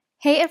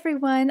Hey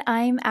everyone,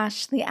 I'm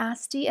Ashley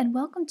Asti, and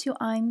welcome to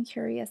I'm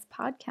Curious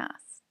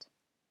podcast.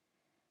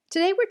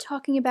 Today we're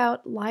talking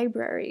about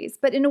libraries,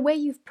 but in a way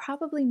you've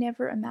probably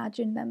never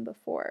imagined them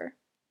before.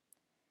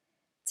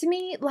 To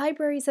me,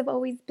 libraries have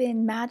always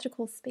been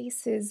magical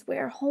spaces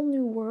where whole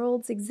new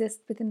worlds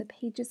exist within the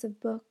pages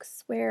of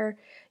books, where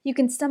you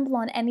can stumble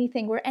on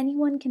anything, where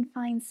anyone can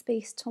find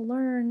space to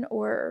learn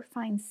or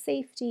find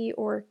safety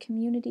or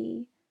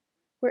community,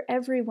 where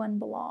everyone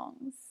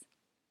belongs.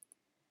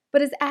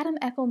 But as Adam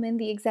Eckelman,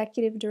 the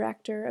executive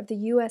director of the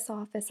U.S.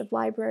 Office of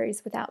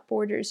Libraries Without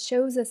Borders,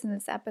 shows us in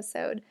this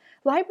episode,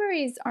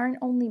 libraries aren't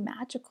only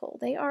magical,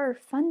 they are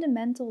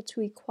fundamental to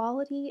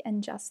equality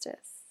and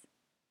justice.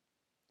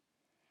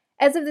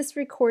 As of this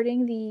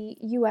recording, the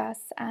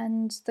U.S.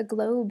 and the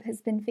globe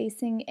has been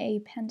facing a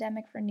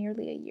pandemic for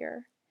nearly a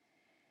year.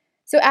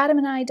 So Adam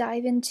and I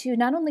dive into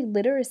not only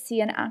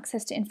literacy and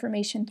access to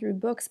information through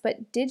books,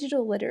 but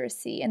digital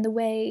literacy and the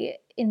way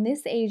in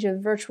this age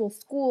of virtual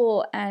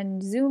school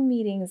and Zoom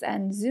meetings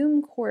and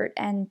Zoom court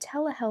and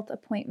telehealth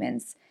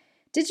appointments,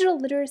 digital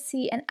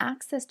literacy and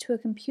access to a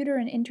computer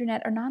and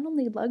internet are not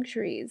only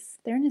luxuries,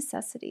 they're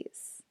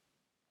necessities.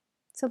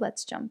 So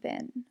let's jump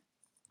in.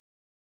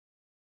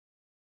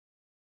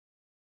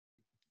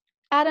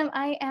 Adam,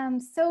 I am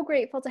so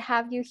grateful to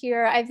have you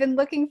here. I've been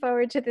looking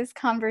forward to this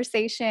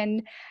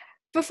conversation.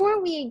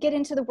 Before we get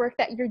into the work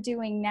that you're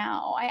doing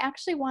now, I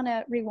actually want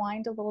to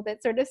rewind a little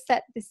bit, sort of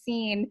set the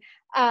scene.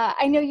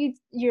 I know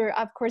you're,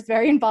 of course,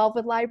 very involved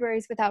with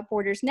Libraries Without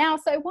Borders now,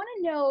 so I want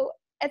to know,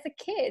 as a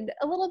kid,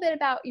 a little bit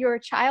about your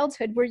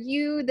childhood. Were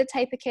you the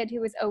type of kid who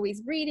was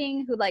always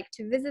reading, who liked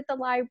to visit the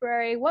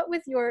library? What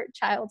was your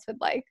childhood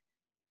like?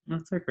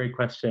 That's a great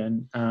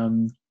question.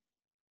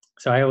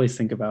 So I always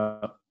think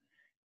about,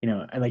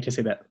 I like to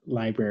say that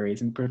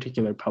libraries, in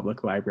particular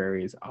public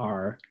libraries,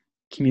 are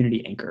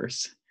community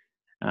anchors.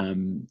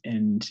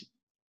 And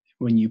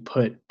when you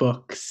put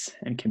books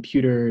and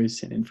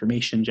computers and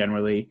information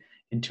generally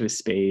into a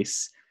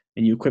space,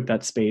 and you equip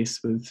that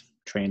space with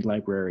trained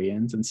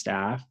librarians and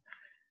staff,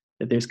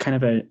 that there's kind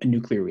of a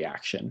nuclear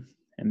reaction,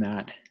 and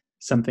that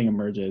something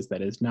emerges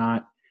that is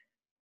not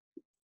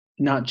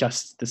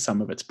just the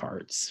sum of its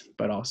parts,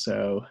 but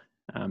also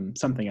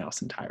something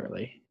else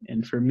entirely.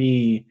 And for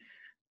me,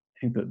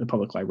 I think that the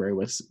public library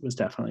was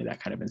definitely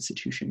that kind of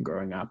institution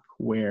growing up,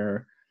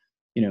 where,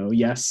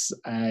 yes,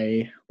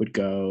 I would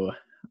go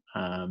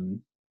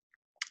often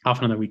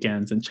on the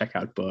weekends and check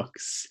out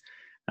books.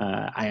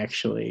 I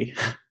actually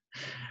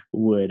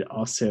would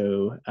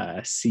also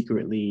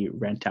secretly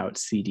rent out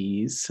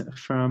CDs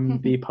from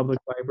the public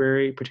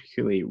library,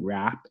 particularly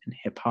rap and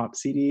hip hop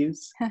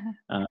CDs,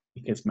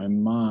 because my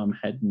mom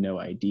had no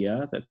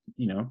idea that,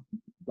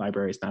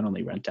 libraries not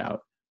only rent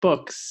out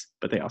books,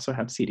 but they also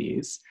have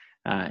CDs.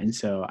 And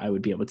so I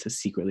would be able to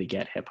secretly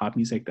get hip hop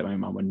music that my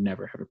mom would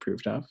never have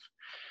approved of.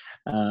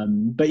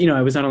 But,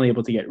 I was not only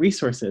able to get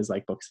resources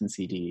like books and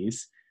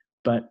CDs,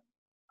 but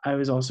I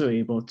was also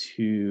able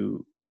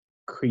to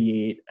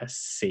create a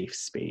safe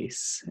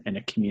space and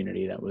a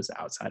community that was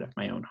outside of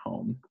my own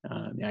home.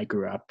 I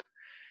grew up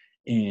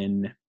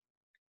in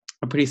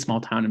a pretty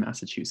small town in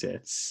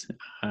Massachusetts,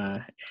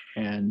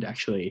 and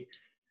actually,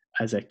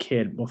 as a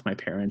kid, both my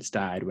parents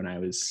died when I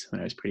was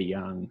pretty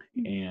young,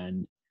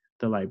 and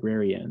the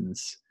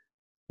librarians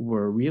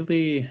were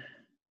really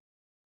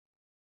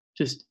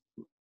just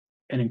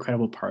an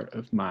incredible part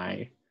of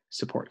my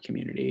support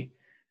community.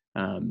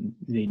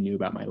 They knew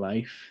about my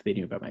life. They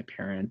knew about my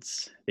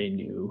parents. They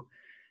knew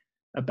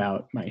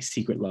about my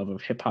secret love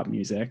of hip hop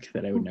music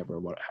that I would never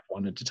have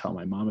wanted to tell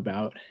my mom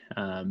about.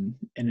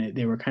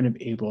 They were kind of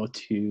able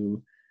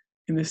to,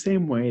 in the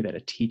same way that a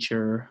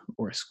teacher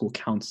or a school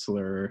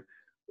counselor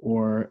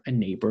or a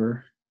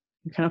neighbor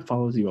kind of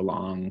follows you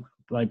along,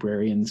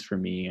 librarians for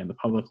me and the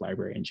public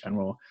library in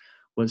general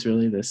was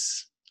really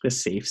this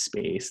safe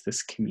space,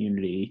 this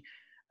community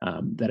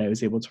that I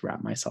was able to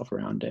wrap myself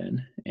around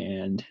in.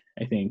 And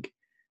I think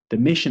the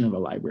mission of a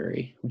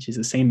library, which is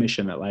the same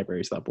mission that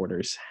Libraries Without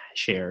Borders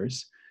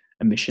shares,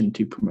 a mission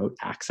to promote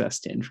access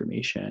to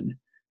information,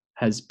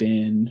 has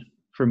been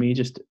for me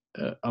just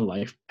a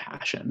life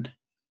passion.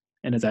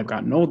 And as I've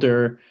gotten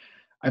older,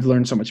 I've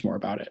learned so much more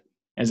about it.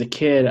 As a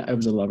kid, I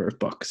was a lover of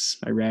books.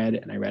 I read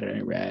and I read and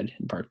I read,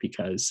 in part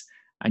because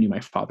I knew my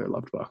father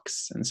loved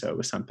books. And so it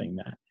was something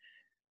that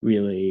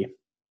really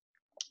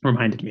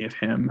reminded me of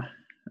him.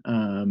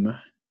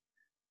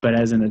 But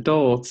as an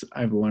adult,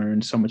 I've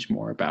learned so much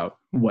more about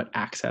what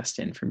access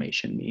to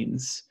information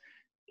means.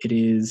 It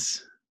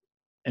is,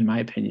 in my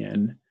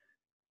opinion,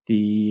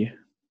 really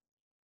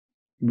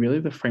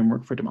the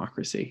framework for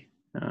democracy.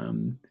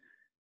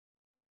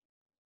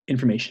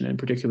 Information, and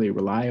particularly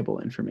reliable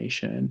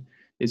information,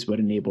 is what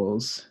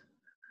enables,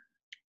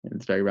 and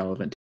it's very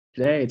relevant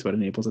today, it's what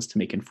enables us to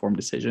make informed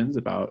decisions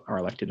about our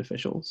elected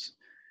officials.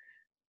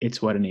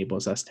 It's what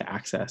enables us to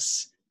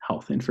access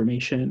health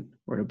information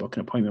or to book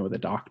an appointment with a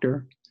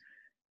doctor.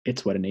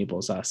 It's what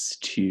enables us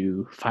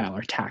to file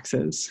our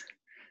taxes.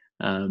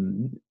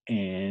 And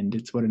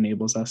it's what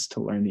enables us to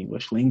learn the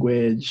English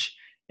language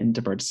and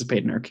to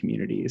participate in our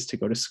communities, to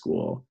go to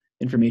school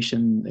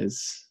information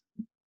is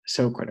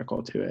so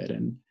critical to it.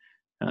 And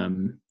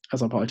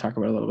as I'll probably talk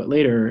about a little bit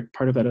later,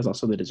 part of that is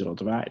also the digital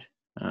divide.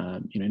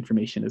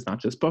 Information is not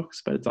just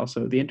books, but it's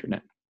also the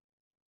internet.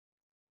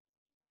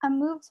 I'm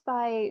moved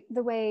by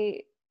the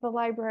way the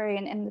library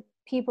and the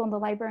people and the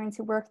librarians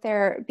who work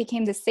there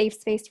became the safe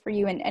space for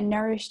you and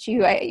nourished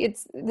you.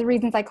 It's the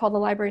reasons I call the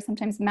library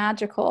sometimes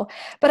magical.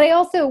 But I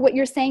also, what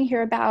you're saying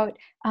here about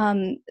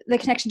the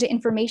connection to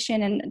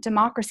information and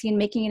democracy and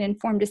making an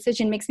informed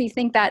decision makes me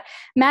think that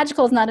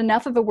magical is not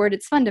enough of a word.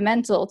 It's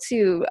fundamental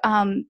too,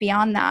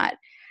 beyond that.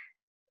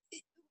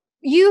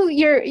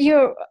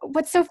 You're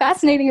what's so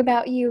fascinating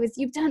about you is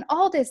you've done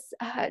all this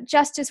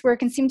justice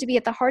work and seem to be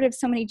at the heart of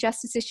so many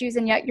justice issues,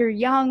 and yet you're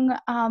young.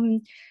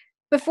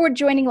 Before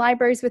joining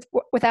Libraries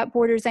Without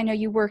Borders, I know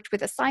you worked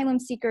with asylum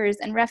seekers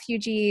and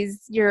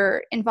refugees.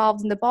 You're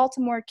involved in the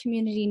Baltimore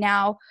community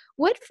now.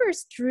 What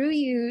first drew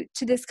you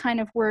to this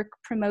kind of work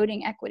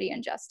promoting equity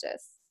and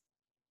justice?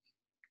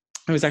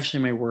 It was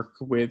actually my work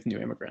with new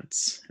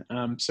immigrants.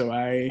 So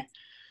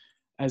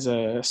as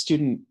a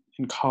student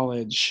in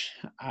college,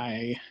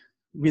 I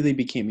really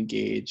became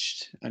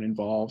engaged and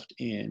involved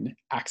in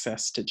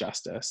access to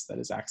justice, that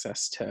is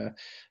access to,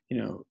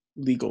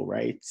 legal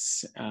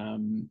rights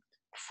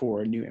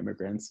for new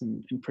immigrants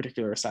and in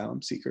particular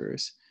asylum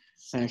seekers.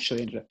 I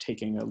actually ended up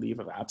taking a leave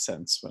of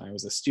absence when I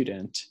was a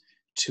student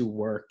to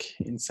work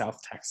in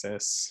South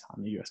Texas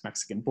on the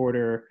US-Mexican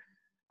border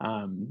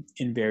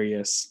in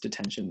various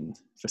detention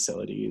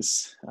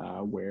facilities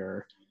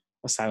where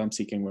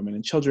asylum-seeking women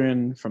and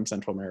children from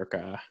Central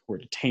America were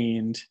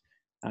detained.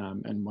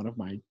 And one of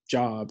my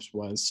jobs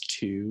was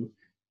to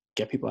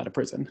get people out of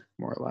prison,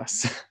 more or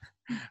less,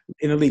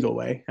 in a legal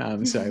way.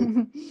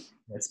 So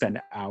I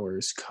spend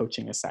hours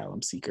coaching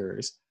asylum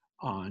seekers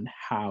on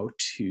how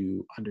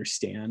to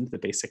understand the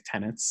basic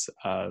tenets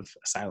of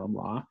asylum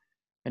law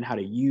and how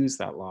to use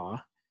that law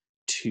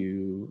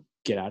to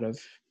get out of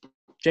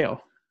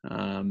jail.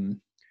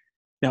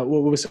 Now,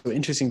 what was so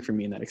interesting for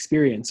me in that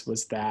experience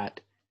was that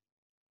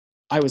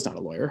I was not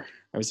a lawyer.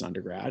 I was an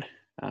undergrad.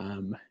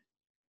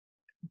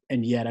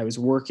 And yet I was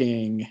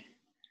working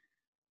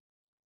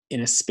in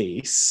a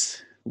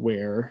space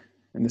where,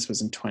 and this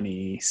was in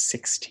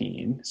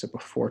 2016, so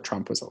before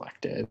Trump was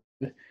elected,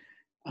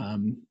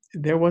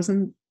 there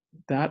wasn't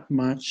that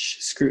much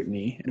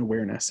scrutiny and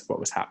awareness of what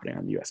was happening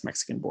on the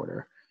US-Mexican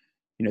border.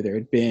 There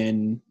had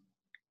been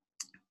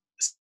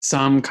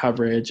some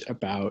coverage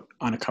about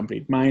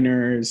unaccompanied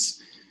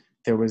minors.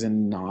 There was a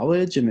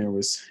knowledge and there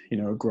was,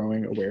 a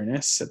growing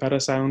awareness about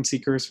asylum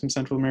seekers from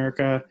Central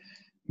America,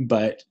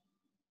 but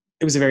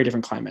it was a very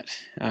different climate.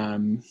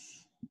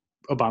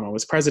 Obama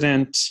was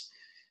president.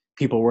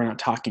 People were not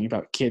talking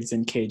about kids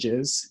in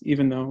cages,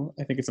 even though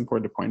I think it's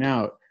important to point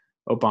out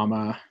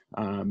Obama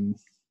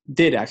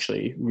did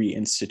actually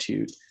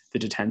reinstitute the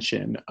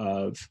detention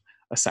of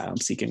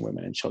asylum-seeking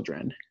women and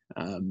children,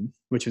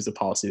 which was a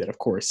policy that, of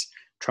course,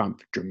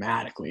 Trump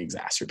dramatically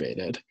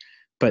exacerbated.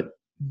 But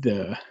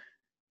the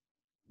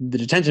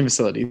detention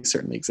facilities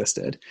certainly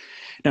existed.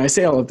 Now, I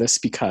say all of this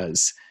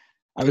because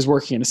I was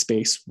working in a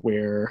space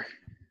where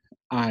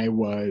I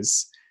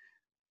was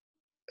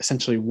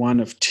essentially one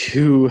of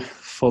two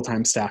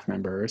full-time staff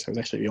members. I was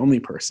actually the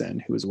only person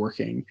who was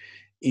working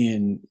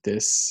in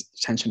this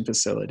detention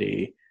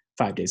facility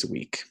 5 days a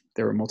week.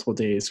 There were multiple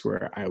days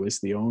where I was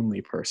the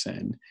only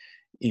person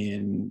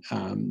in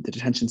the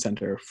detention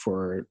center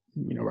for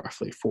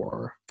roughly 400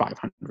 or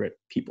 500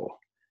 people,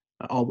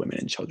 all women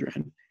and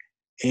children.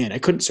 And I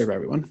couldn't serve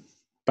everyone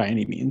by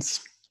any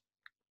means.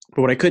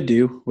 But what I could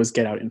do was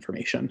get out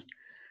information.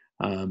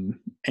 And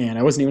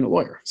I wasn't even a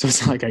lawyer, so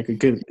it's not like I could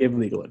give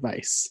legal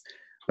advice.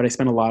 But I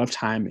spent a lot of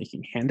time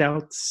making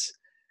handouts,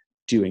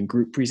 doing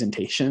group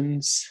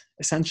presentations,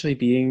 essentially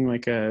being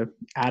like a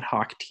ad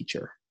hoc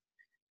teacher.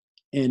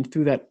 And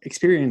through that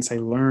experience, I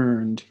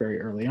learned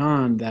very early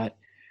on that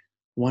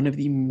one of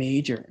the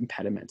major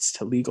impediments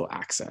to legal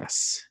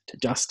access to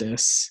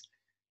justice,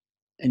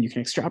 and you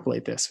can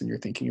extrapolate this when you're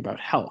thinking about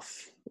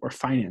health or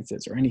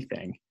finances or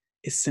anything,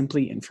 is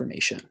simply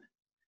information.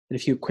 And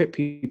if you equip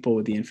people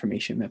with the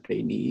information that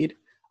they need,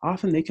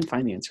 often they can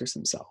find the answers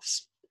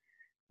themselves.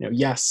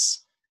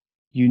 Yes,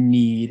 you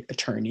need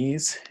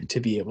attorneys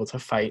to be able to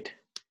fight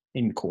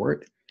in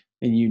court,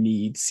 and you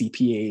need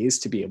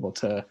CPAs to be able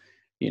to,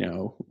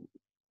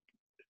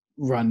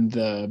 run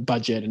the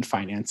budget and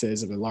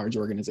finances of a large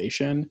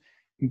organization.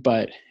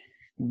 But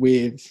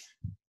with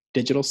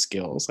digital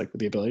skills, like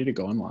with the ability to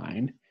go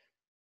online,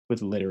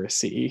 with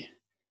literacy,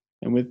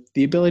 and with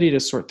the ability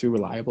to sort through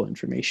reliable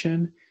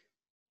information,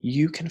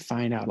 you can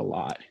find out a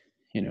lot.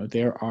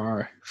 There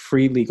are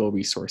free legal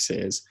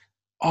resources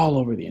all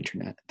over the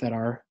internet that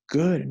are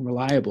good and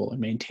reliable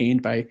and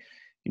maintained by,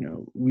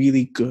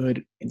 really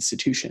good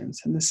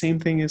institutions. And the same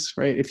thing is,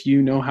 right, if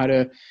you know how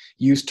to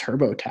use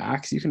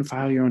TurboTax, you can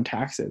file your own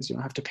taxes. You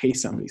don't have to pay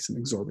somebody some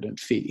exorbitant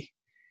fee.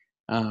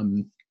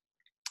 And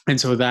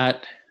so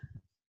that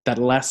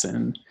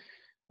lesson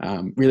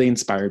really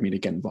inspired me to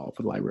get involved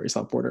with Libraries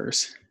Without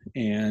Borders.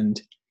 And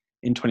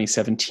in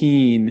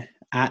 2017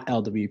 at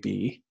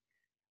LWB,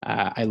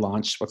 I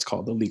launched what's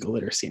called the Legal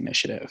Literacy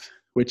Initiative,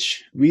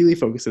 which really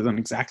focuses on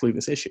exactly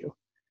this issue.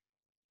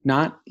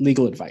 Not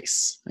legal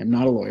advice. I'm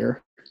not a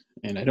lawyer,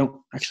 and I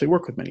don't actually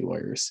work with many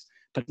lawyers,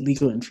 but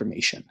legal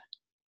information.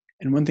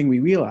 And one thing we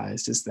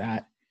realized is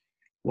that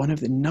one of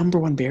the number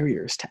one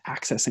barriers to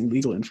accessing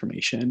legal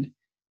information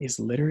is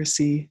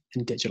literacy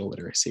and digital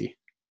literacy.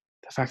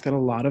 The fact that a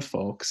lot of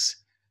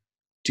folks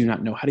do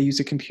not know how to use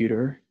a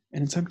computer,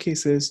 and in some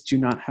cases do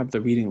not have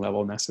the reading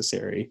level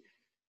necessary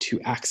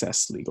to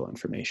access legal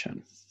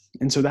information.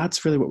 And so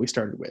that's really what we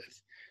started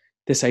with.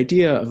 This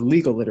idea of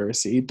legal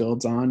literacy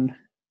builds on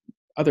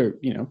other,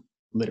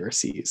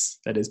 literacies,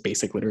 that is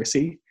basic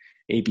literacy,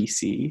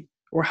 ABC,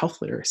 or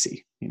health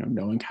literacy,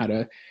 knowing how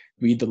to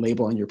read the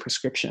label on your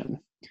prescription.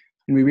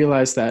 And we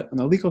realized that on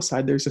the legal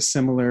side, there's a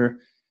similar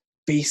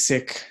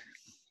basic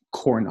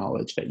core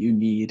knowledge that you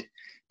need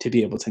to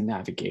be able to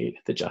navigate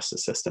the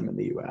justice system in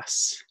the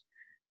US.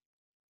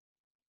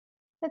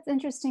 That's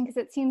interesting because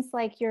it seems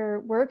like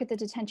your work at the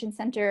detention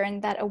center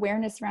and that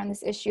awareness around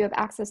this issue of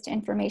access to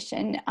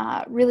information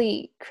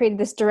really created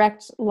this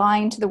direct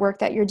line to the work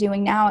that you're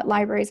doing now at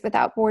Libraries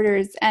Without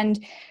Borders.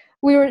 And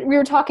we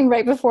were talking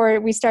right before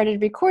we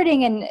started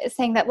recording and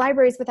saying that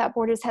Libraries Without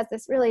Borders has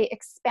this really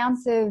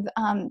expansive,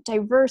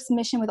 diverse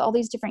mission with all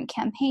these different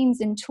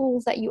campaigns and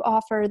tools that you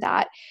offer,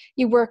 that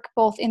you work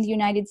both in the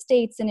United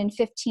States and in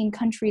 15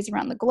 countries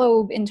around the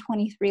globe in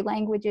 23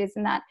 languages,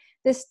 and that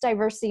this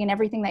diversity and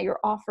everything that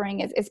you're offering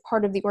is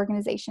part of the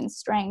organization's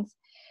strength.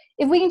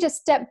 If we can just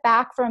step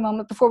back for a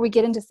moment before we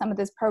get into some of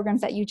those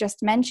programs that you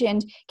just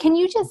mentioned, can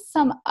you just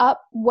sum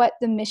up what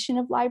the mission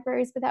of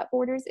Libraries Without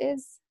Borders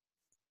is?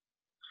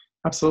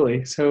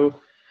 Absolutely. So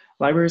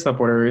Libraries Without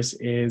Borders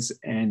is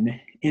an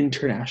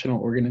international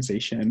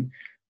organization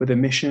with a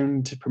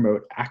mission to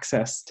promote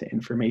access to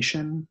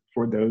information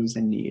for those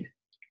in need.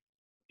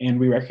 And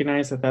we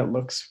recognize that that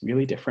looks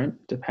really different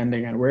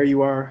depending on where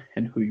you are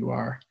and who you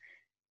are.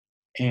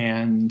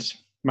 And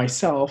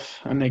myself,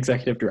 I'm the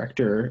executive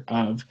director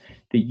of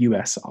the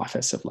US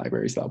Office of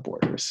Libraries Without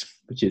Borders,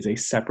 which is a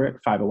separate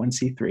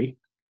 501c3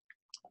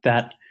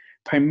 that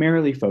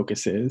primarily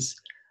focuses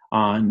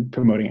on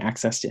promoting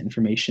access to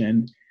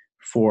information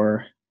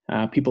for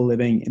people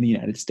living in the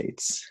United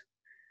States.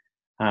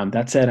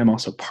 That said, I'm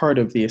also part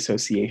of the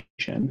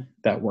association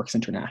that works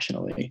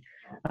internationally.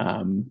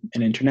 And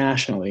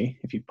internationally,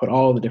 if you put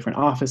all the different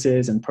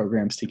offices and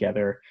programs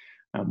together,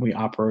 we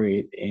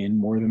operate in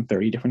more than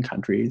 30 different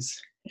countries,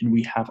 and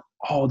we have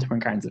all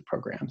different kinds of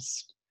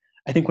programs.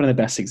 I think one of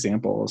the best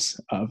examples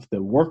of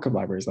the work of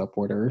Libraries Without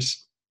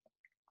Borders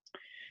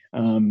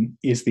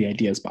is the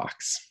Ideas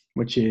Box,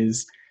 which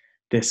is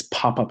this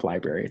pop-up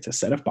library. It's a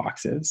set of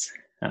boxes,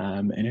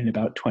 and in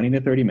about 20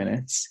 to 30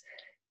 minutes,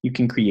 you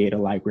can create a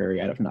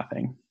library out of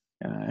nothing.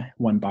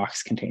 One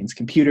box contains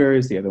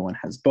computers, the other one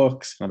has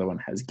books, another one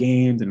has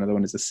games, another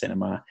one is a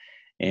cinema,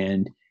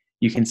 and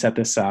you can set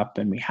this up,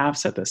 and we have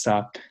set this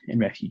up in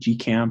refugee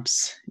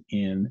camps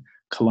in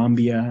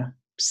Colombia,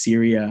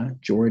 Syria,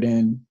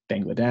 Jordan,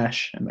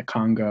 Bangladesh, and the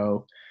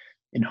Congo,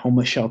 in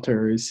homeless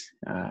shelters,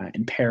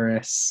 in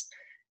Paris,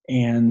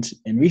 and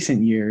in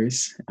recent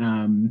years,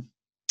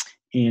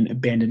 in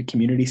abandoned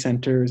community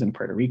centers in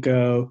Puerto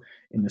Rico,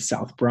 in the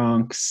South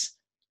Bronx.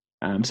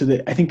 I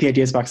think the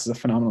Ideas Box is a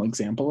phenomenal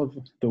example of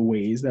the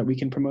ways that we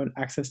can promote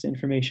access to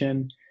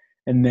information.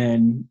 And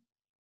then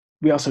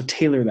we also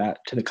tailor that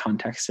to the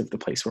context of the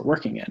place we're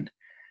working in.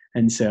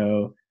 And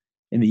so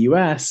in the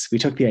US, we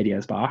took the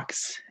Ideas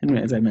Box, and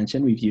as I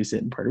mentioned, we've used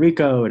it in Puerto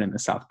Rico and in the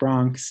South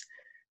Bronx,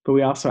 but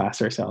we also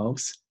asked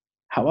ourselves,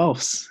 how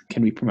else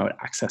can we promote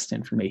access to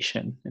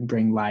information and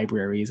bring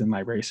libraries and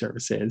library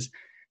services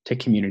to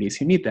communities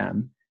who need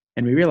them?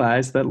 And we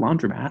realized that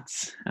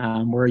laundromats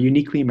were a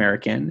uniquely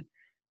American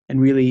and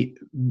really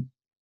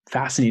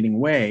fascinating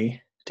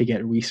way to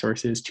get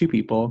resources to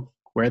people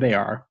where they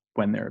are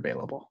when they're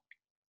available.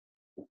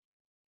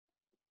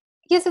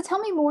 Yeah, so tell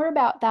me more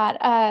about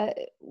that.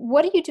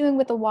 What are you doing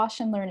with the Wash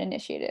and Learn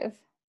initiative?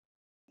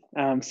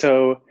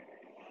 So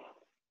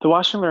the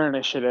Wash and Learn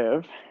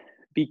initiative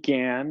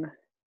began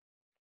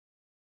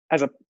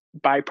as a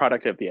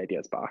byproduct of the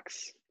Ideas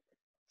Box.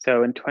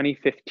 So in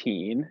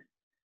 2015,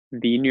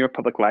 the New York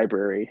Public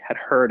Library had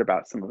heard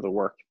about some of the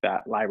work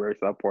that Libraries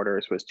Without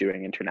Borders was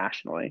doing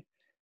internationally,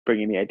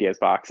 bringing the Ideas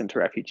Box into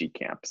refugee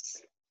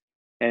camps.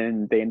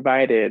 And they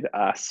invited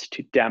us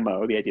to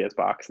demo the Ideas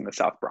Box in the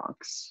South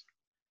Bronx.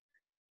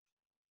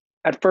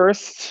 At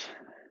first,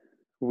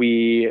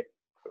 we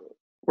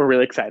were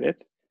really excited,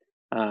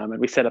 and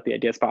we set up the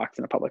Ideas Box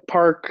in a public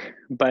park,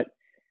 but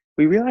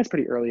we realized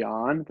pretty early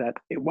on that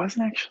it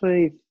wasn't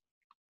actually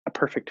a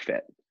perfect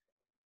fit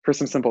for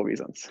some simple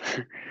reasons.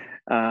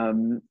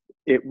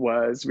 It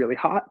was really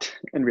hot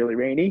and really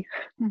rainy,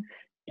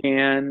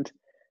 and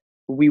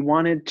we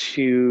wanted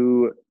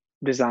to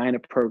design a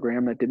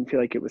program that didn't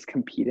feel like it was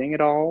competing at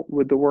all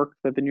with the work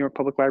that the New York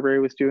Public Library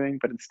was doing,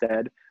 but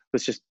instead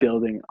was just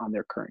building on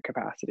their current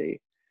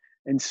capacity.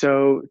 And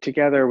so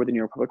together with the New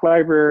York Public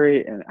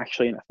Library and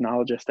actually an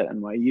ethnologist at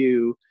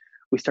NYU,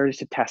 we started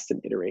to test and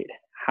iterate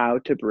how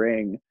to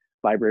bring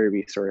library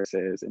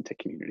resources into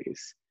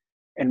communities.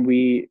 And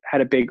we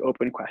had a big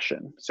open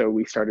question. So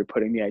we started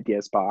putting the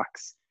ideas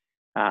box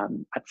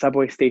at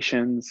subway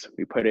stations.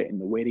 We put it in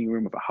the waiting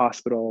room of a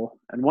hospital.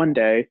 And one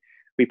day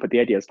we put the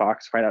ideas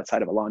box right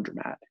outside of a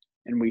laundromat.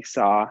 And we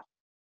saw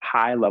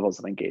high levels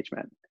of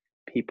engagement.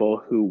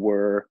 People who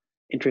were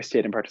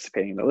interested in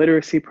participating in the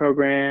literacy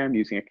program,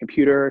 using a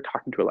computer,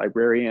 talking to a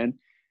librarian,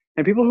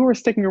 and people who were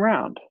sticking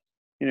around,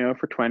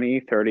 for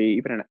 20, 30,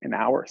 even an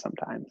hour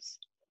sometimes.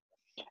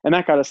 And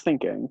that got us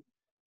thinking,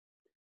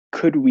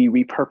 could we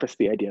repurpose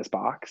the ideas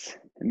box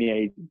and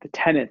the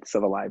tenets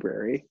of a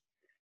library,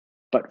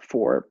 but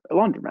for a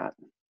laundromat?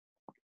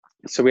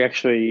 So we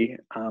actually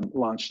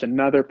launched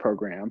another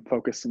program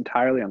focused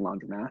entirely on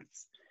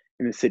laundromats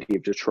in the city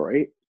of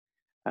Detroit.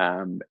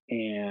 And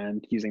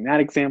using that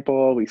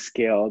example, we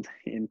scaled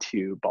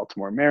into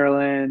Baltimore,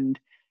 Maryland,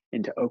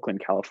 into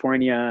Oakland,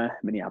 California,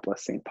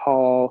 Minneapolis, St.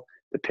 Paul,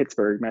 the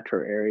Pittsburgh metro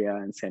area,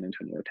 and San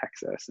Antonio,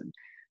 Texas. And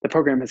the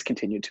program has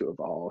continued to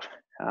evolve.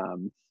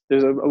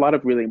 There's a lot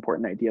of really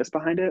important ideas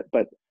behind it,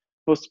 but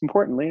most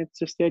importantly, it's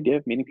just the idea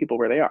of meeting people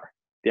where they are.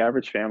 The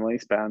average family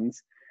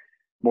spends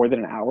more than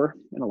an hour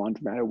in a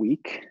laundromat a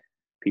week.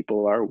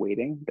 People are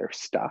waiting, they're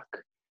stuck.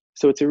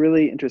 So it's a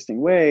really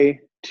interesting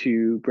way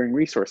to bring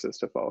resources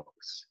to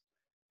folks.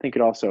 I think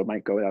it also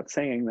might go without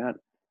saying that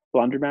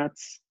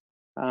laundromats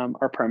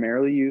are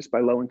primarily used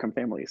by low-income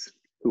families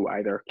who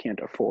either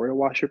can't afford a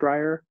washer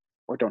dryer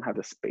or don't have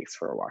the space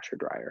for a washer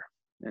dryer.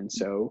 And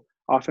so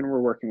often we're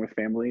working with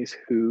families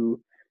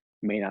who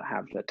may not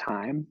have the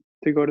time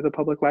to go to the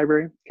public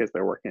library because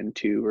they're working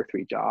 2 or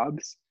 3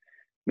 jobs,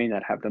 may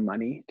not have the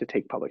money to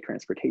take public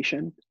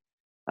transportation,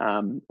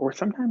 or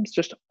sometimes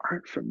just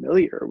aren't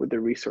familiar with the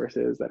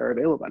resources that are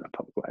available in a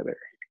public library.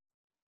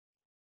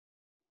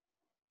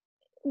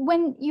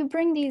 When you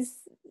bring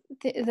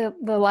the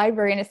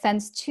library, in a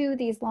sense, to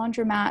these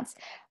laundromats,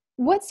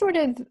 what sort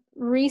of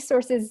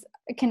resources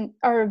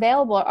are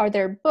available? Are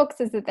there books?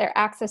 Is it there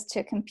access to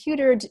a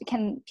computer?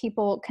 Can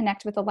people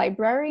connect with a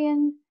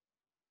librarian?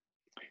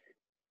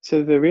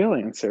 So the real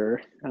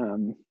answer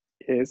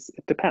is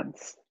it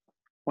depends.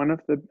 One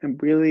of the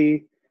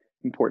really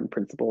important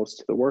principles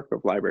to the work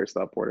of Libraries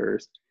Without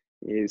Borders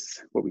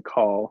is what we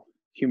call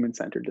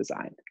human-centered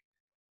design.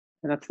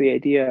 And that's the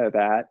idea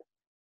that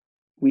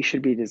we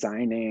should be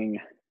designing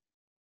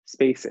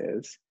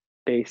spaces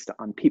based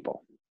on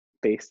people,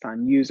 based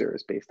on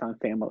users, based on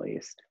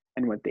families,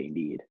 and what they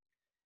need.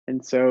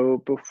 And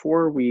so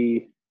before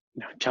we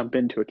jump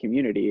into a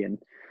community and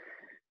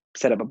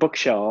set up a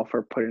bookshelf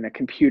or put in a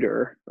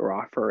computer or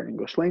offer an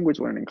English language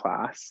learning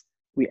class,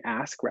 we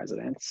ask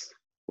residents,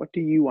 what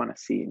do you want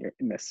to see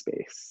in this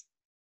space?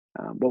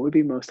 What would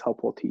be most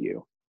helpful to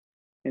you?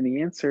 And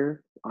the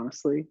answer,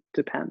 honestly,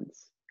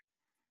 depends.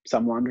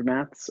 Some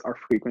laundromats are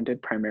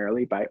frequented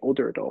primarily by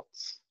older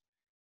adults.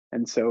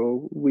 And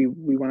so we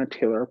want to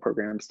tailor our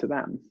programs to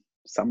them.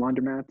 Some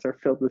laundromats are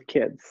filled with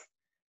kids.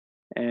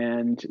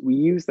 And we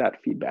use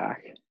that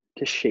feedback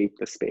to shape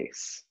the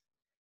space.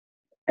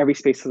 Every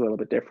space is a little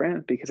bit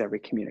different because every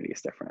community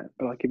is different,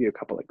 but I'll give you a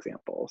couple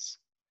examples.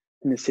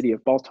 In the city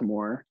of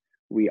Baltimore,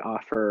 we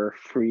offer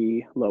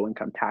free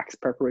low-income tax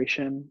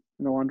preparation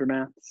in the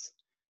laundromats.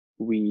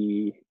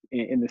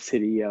 In the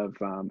city of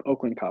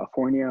Oakland,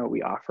 California,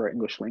 we offer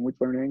English language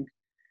learning.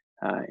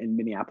 In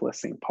Minneapolis,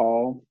 St.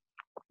 Paul,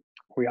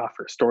 we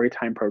offer story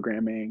time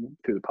programming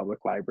through the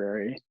public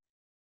library.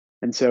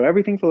 And so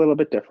everything's a little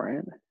bit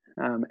different.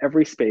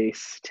 Every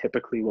space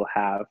typically will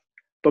have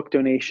book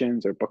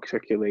donations or book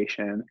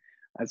circulation,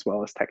 as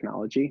well as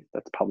technology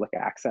that's public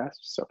access,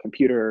 so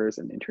computers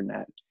and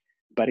internet.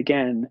 But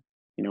again,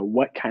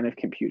 what kind of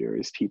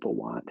computers people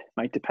want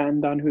might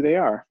depend on who they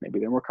are. Maybe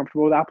they're more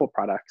comfortable with Apple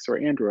products or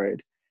Android.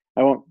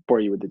 I won't bore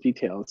you with the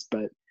details,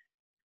 but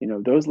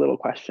those little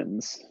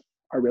questions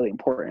are really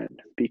important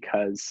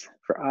because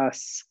for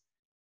us,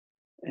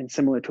 and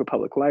similar to a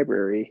public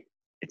library,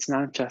 it's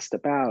not just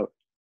about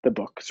the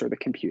books or the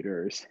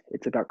computers.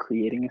 It's about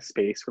creating a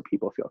space where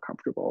people feel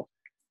comfortable.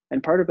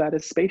 And part of that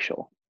is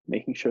spatial,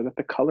 making sure that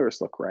the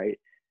colors look right.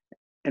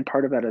 And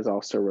part of that is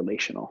also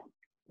relational,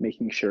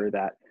 making sure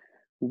that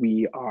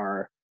we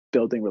are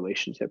building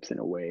relationships in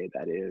a way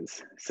that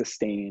is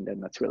sustained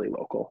and that's really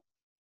local.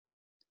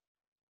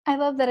 I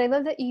love that. I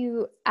love that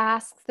you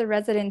ask the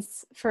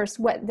residents first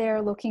what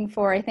they're looking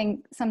for. I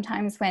think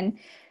sometimes when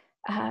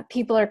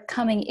people are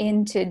coming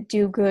in to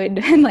do good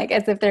and like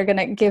as if they're going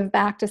to give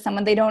back to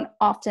someone, they don't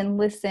often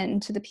listen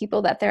to the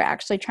people that they're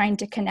actually trying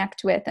to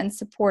connect with and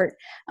support.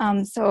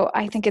 So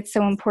I think it's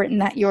so important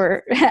that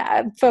you're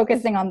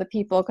focusing on the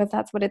people because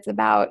that's what it's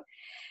about.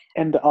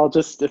 And I'll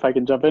just, if I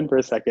can jump in for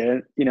a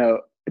second,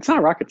 it's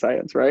not rocket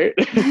science, right?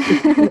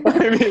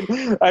 I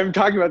mean, I'm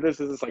talking about this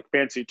as this like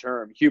fancy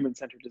term,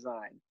 human-centered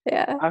design.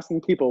 Yeah.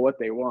 Asking people what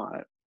they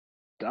want.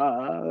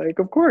 Duh, like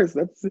of course,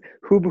 that's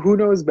who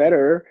knows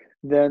better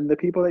than the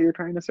people that you're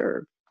trying to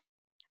serve.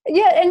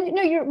 Yeah,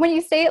 and when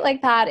you say it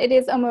like that, it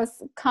is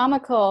almost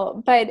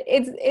comical, but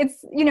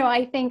it's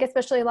I think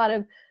especially a lot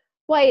of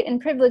white and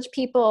privileged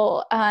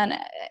people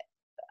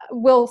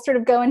we'll sort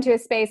of go into a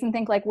space and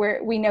think like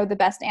we know the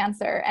best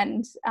answer,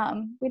 and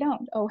we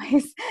don't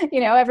always.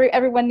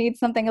 Everyone needs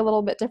something a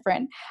little bit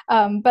different.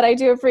 But I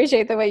do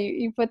appreciate the way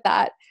you put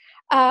that.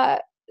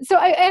 So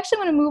I actually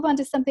want to move on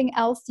to something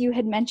else you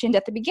had mentioned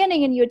at the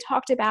beginning, and you had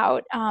talked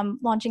about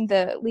launching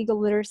the Legal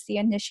Literacy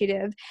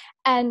Initiative.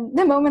 And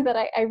the moment that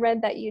I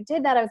read that you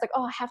did that, I was like,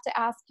 oh, I have to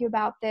ask you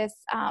about this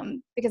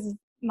because of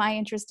my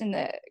interest in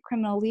the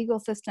criminal legal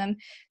system.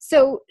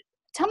 So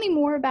tell me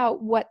more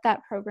about what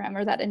that program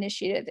or that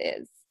initiative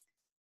is.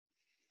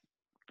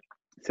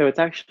 So it's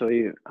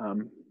actually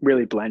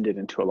really blended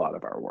into a lot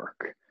of our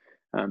work.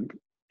 And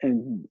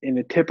in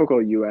a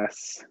typical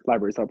US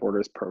Libraries Without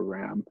Borders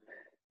program,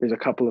 there's a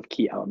couple of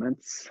key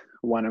elements,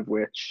 one of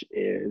which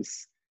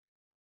is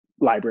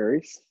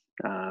libraries.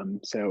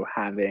 So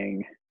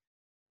having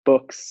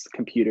books,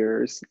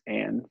 computers,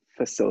 and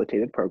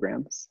facilitated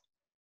programs.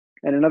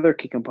 And another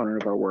key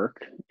component of our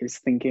work is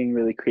thinking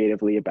really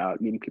creatively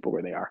about meeting people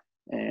where they are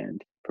and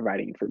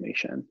providing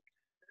information.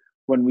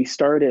 When we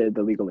started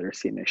the Legal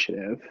Literacy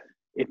Initiative,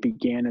 it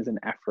began as an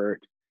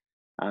effort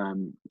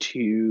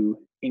to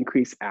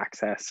increase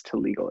access to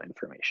legal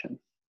information.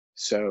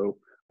 So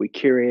we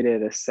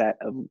curated a set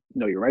of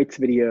Know Your Rights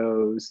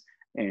videos,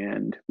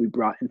 and we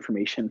brought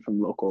information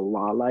from local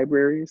law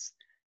libraries,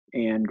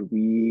 and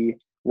we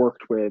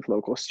worked with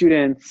local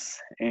students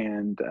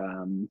and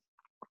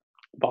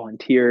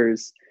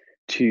volunteers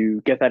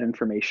to get that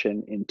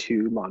information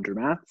into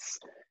laundromats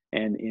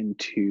and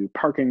into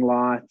parking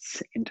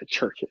lots, into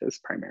churches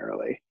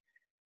primarily.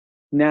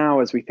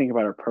 Now, as we think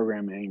about our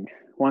programming,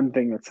 one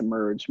thing that's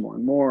emerged more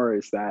and more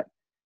is that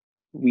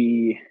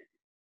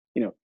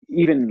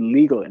even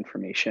legal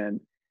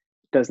information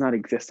does not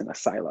exist in a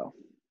silo.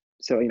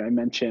 So, I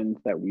mentioned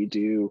that we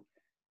do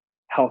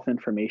health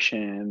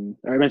information,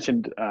 or I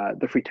mentioned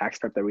the free tax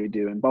prep that we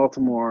do in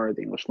Baltimore,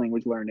 the English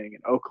language learning in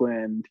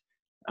Oakland.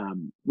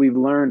 We've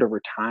learned over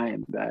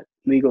time that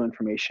legal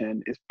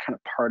information is kind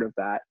of part of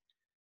that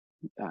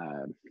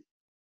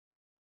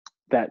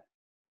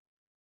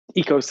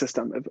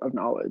ecosystem of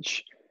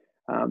knowledge.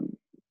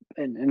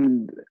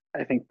 And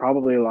I think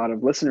probably a lot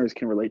of listeners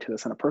can relate to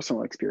this on a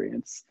personal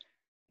experience.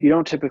 You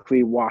don't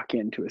typically walk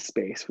into a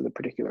space with a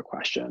particular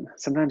question.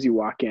 Sometimes you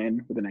walk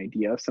in with an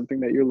idea of something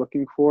that you're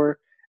looking for,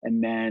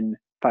 and then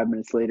 5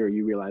 minutes later,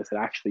 you realize that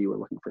actually you were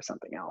looking for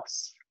something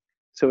else.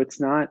 So it's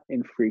not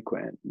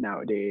infrequent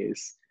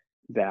nowadays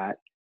that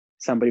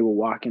somebody will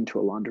walk into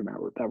a laundromat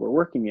that we're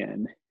working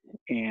in,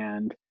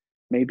 and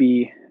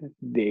maybe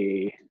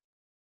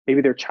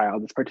their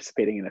child is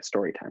participating in a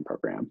story time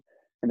program,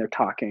 and they're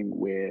talking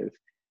with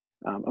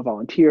a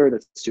volunteer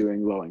that's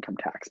doing low-income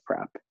tax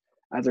prep.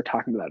 As they're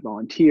talking to that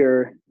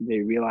volunteer, they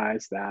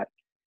realize that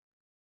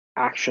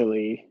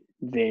actually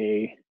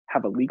they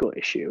have a legal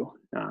issue,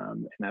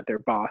 and that their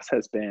boss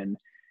hasn't been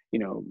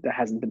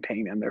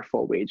paying them their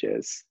full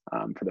wages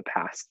for the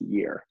past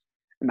year.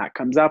 And that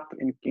comes up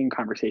in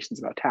conversations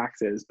about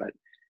taxes, but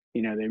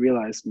they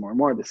realize more and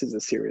more this is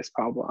a serious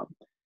problem.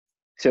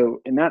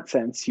 So in that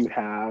sense, you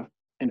have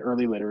an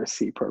early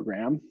literacy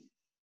program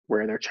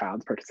where their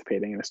child's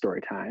participating in a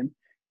story time.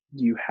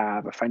 You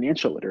have a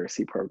financial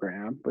literacy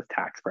program with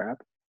tax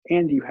prep,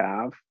 and you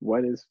have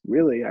what is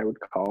really, I would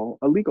call,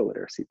 a legal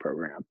literacy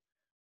program,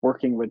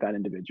 working with that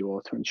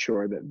individual to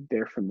ensure that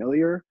they're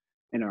familiar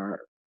and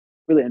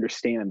really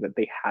understand that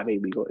they have a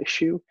legal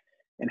issue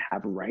and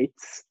have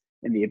rights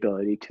and the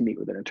ability to meet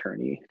with an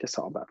attorney to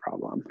solve that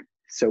problem.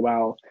 So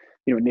while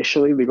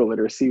initially legal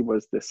literacy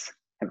was this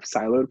kind of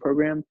siloed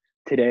program,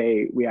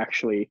 today we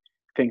actually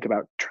think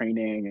about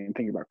training and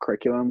think about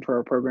curriculum for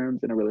our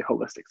programs in a really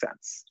holistic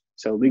sense.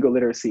 So legal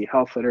literacy,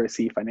 health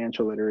literacy,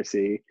 financial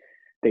literacy,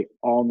 they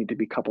all need to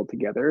be coupled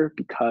together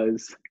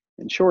because,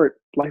 in short,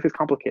 life is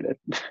complicated.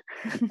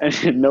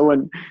 And no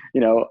one,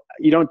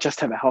 you don't just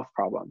have a health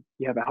problem.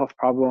 You have a health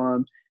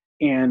problem,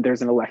 and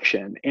there's an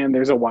election, and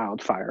there's a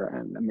wildfire.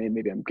 And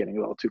maybe I'm getting a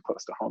little too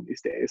close to home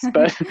these days,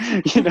 but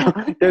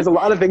there's a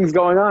lot of things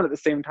going on at the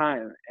same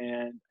time.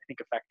 And I think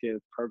effective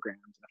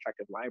programs and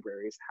effective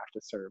libraries have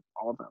to serve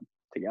all of them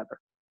together.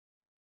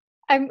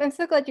 I'm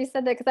so glad you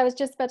said that, because I was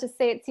just about to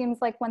say, it seems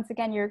like once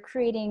again you're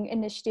creating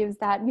initiatives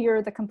that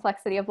mirror the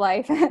complexity of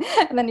life.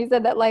 And then you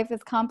said that life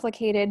is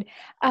complicated.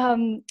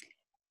 I'm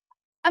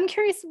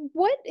curious,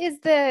 what is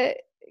the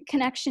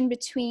connection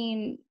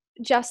between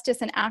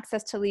justice and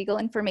access to legal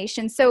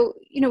information? So,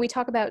 we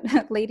talk about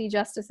Lady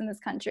Justice in this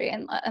country,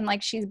 and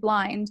like she's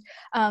blind,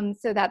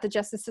 so that the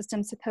justice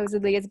system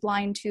supposedly is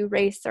blind to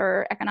race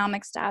or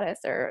economic status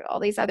or all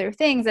these other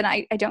things. And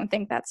I don't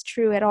think that's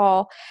true at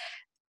all.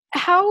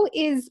 How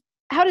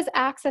does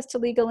access to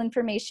legal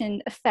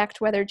information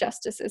affect whether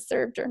justice is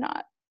served or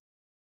not?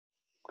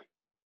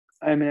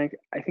 I mean,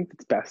 I think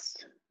the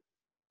best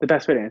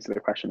way to answer the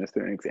question is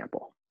through an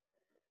example.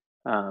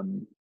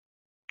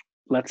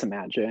 Let's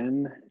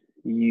imagine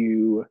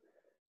your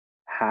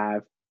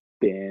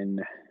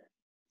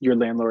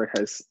landlord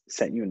has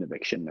sent you an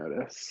eviction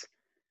notice,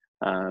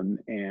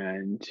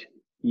 and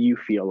you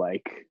feel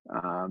like,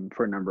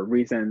 for a number of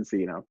reasons,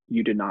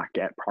 you did not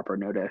get proper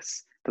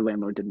notice. The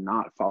landlord did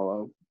not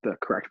follow the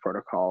correct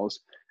protocols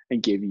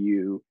and give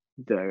you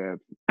the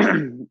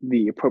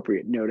the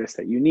appropriate notice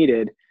that you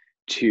needed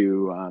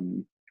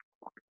to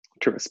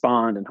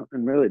respond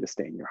and really to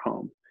stay in your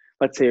home.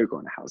 Let's say you're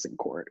going to housing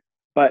court,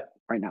 but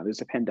right now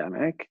there's a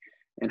pandemic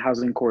and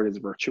housing court is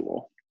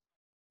virtual,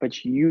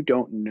 but you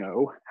don't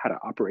know how to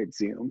operate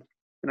Zoom.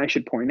 And I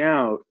should point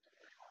out,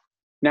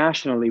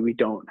 nationally, we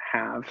don't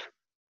have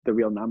the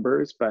real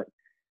numbers, but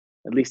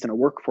at least in a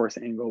workforce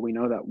angle, we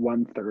know that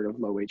 1/3 of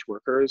low-wage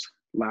workers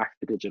lack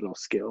the digital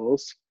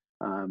skills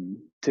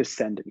to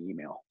send an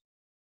email.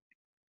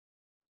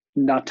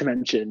 Not to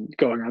mention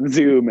going on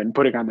Zoom and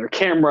putting on their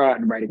camera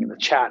and writing in the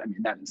chat. I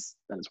mean, that is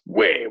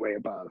way, way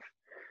above.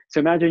 So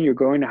imagine you're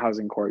going to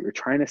housing court, you're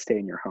trying to stay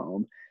in your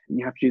home, and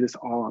you have to do this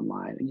all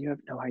online, and you have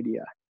no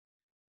idea.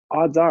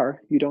 Odds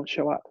are you don't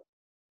show up.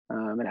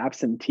 And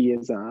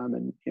absenteeism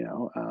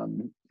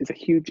and is a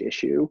huge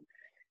issue.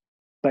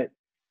 But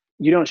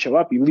you don't show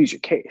up, you lose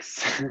your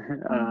case,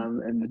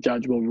 and the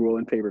judge will rule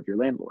in favor of your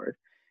landlord.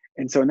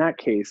 And so in that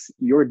case,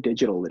 your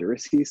digital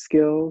literacy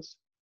skills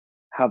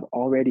have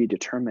already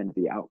determined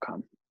the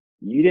outcome.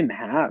 You didn't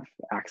have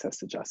access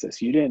to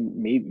justice. You didn't,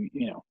 maybe,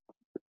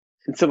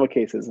 in civil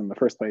cases in the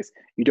first place,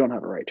 you don't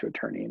have a right to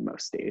attorney in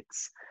most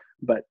states.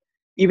 But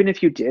even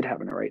if you did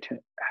have a right to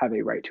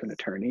an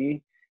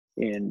attorney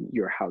in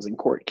your housing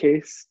court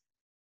case,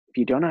 if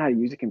you don't know how to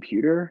use a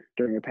computer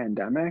during a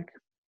pandemic,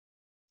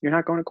 you're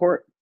not going to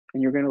court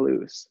and you're going to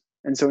lose.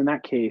 And so in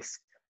that case,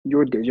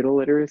 your digital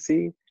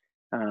literacy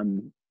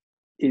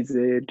is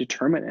a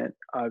determinant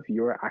of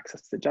your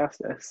access to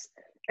justice.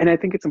 And I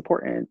think it's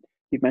important,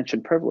 you've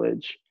mentioned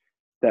privilege,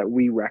 that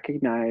we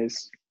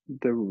recognize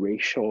the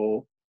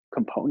racial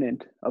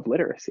component of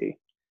literacy.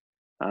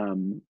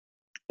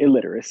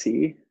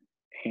 Illiteracy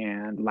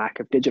and lack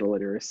of digital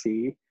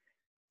literacy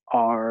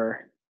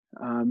are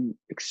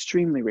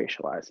extremely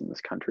racialized in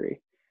this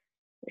country.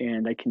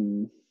 And I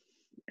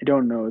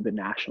don't know the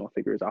national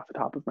figures off the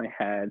top of my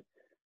head,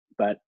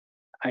 but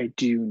I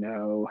do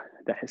know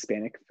that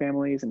Hispanic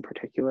families in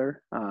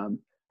particular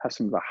have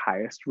some of the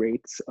highest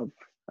rates of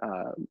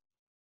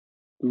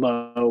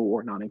low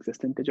or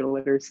non-existent digital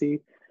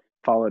literacy,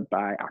 followed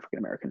by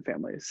African-American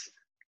families.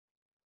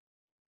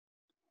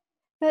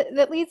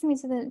 That leads me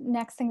to the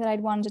next thing that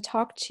I'd wanted to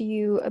talk to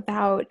you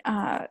about.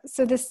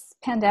 So this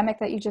pandemic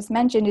that you just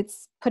mentioned,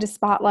 it's put a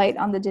spotlight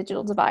on the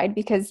digital divide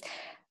because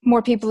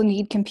more people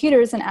need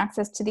computers and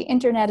access to the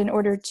internet in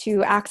order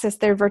to access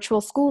their virtual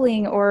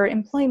schooling or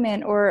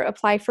employment or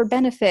apply for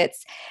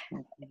benefits.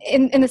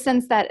 In the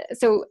sense that,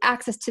 so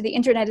access to the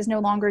internet is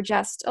no longer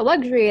just a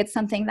luxury, it's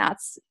something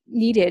that's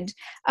needed.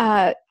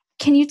 Can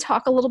you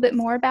talk a little bit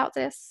more about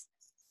this?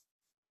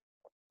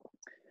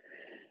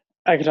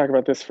 I could talk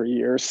about this for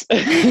years. I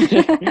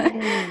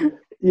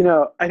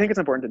think it's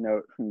important to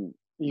note,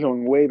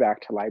 going way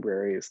back to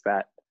libraries,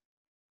 that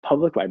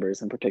public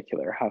libraries in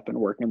particular have been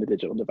working on the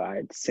digital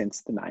divide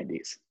since the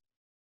 90s.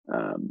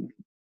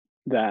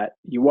 That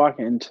you walk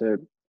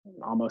into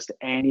almost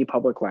any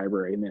public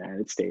library in the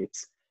United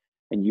States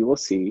and you will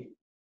see,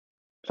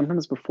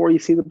 sometimes before you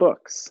see the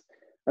books,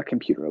 a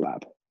computer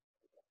lab.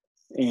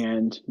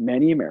 And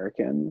many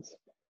Americans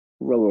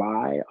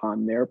rely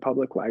on their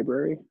public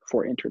library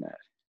for internet.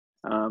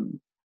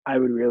 I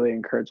would really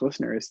encourage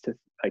listeners to,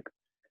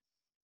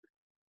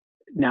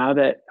 now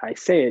that I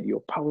say it,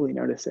 you'll probably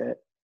notice it.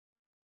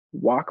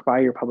 Walk by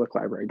your public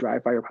library,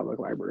 drive by your public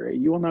library,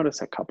 you will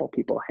notice a couple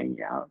people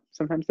hanging out.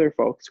 Sometimes they're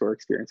folks who are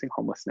experiencing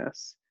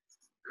homelessness,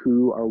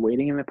 who are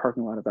waiting in the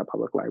parking lot of that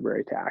public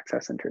library to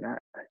access internet.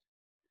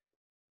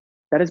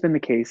 That has been the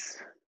case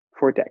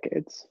for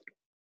decades.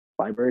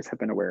 Libraries have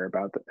been aware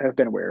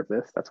of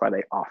this. That's why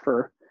they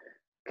offer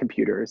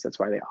computers. That's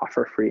why they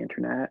offer free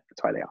internet.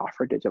 That's why they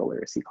offer digital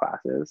literacy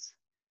classes.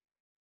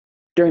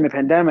 During the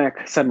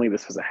pandemic, suddenly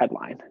this was a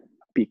headline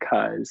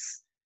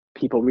because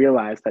people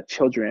realized that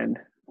children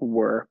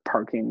were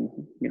parking,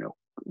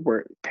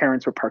 where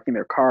parents were parking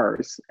their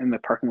cars in the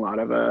parking lot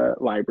of a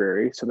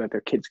library so that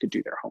their kids could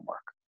do their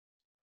homework.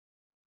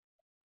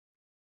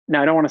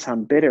 Now, I don't want to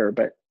sound bitter,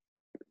 but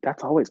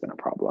that's always been a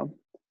problem.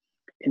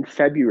 In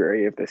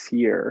February of this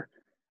year,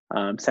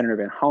 Senator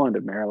Van Hollen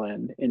of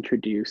Maryland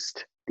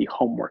introduced the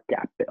Homework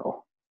Gap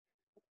Bill,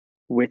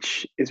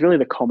 which is really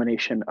the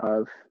culmination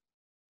of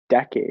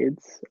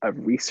decades of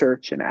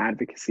research and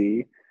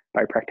advocacy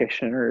by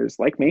practitioners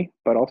like me,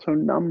 but also a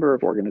number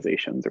of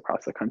organizations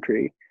across the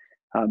country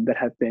that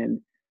have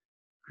been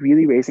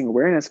really raising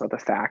awareness about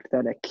the fact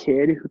that a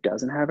kid who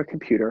doesn't have a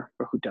computer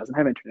or who doesn't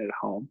have internet at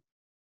home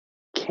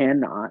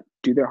cannot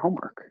do their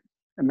homework.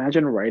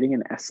 Imagine writing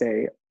an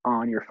essay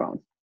on your phone.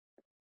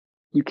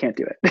 You can't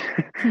do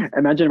it.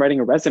 Imagine writing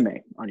a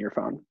resume on your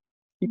phone.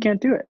 You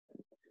can't do it.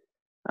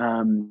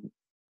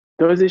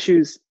 Those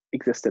issues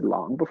existed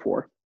long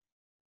before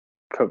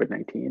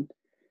COVID-19.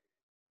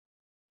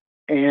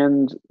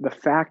 And the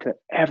fact that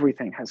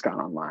everything has gone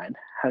online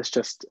has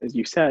just, as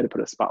you said,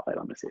 put a spotlight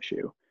on this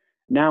issue.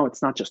 Now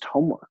it's not just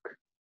homework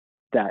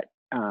that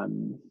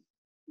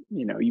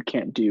you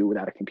can't do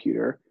without a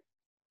computer.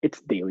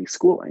 It's daily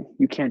schooling.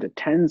 You can't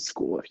attend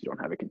school if you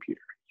don't have a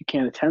computer. you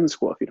can't attend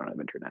school if you don't have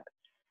internet.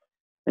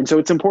 And so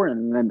it's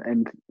important,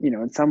 and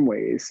in some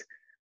ways,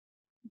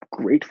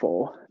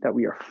 grateful that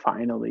we are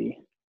finally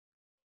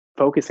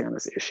focusing on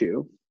this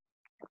issue.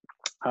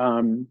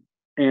 And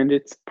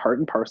it's part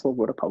and parcel of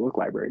what a public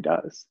library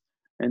does.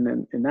 And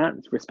then in that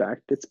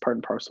respect, it's part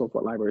and parcel of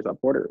what Libraries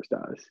Without Borders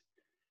does,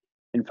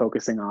 in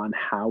focusing on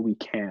how we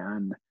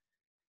can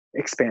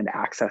expand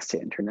access to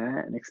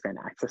internet and expand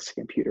access to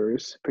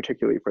computers,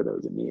 particularly for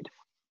those in need.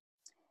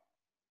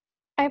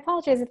 I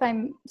apologize if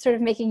I'm sort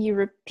of making you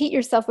repeat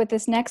yourself with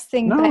this next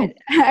thing, No. but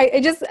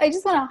I just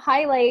want to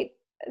highlight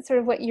sort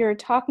of what you're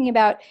talking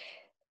about,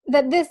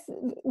 that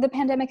the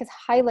pandemic has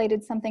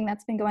highlighted something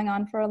that's been going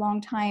on for a long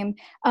time.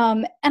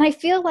 And I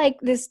feel like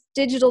this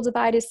digital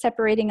divide is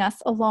separating us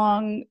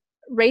along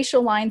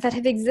racial lines that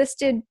have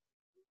existed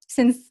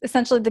since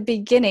essentially the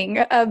beginning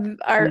of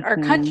our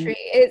country.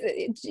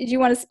 Do you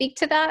want to speak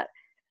to that?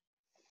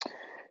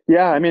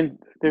 Yeah, I mean,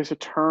 there's a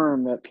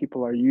term that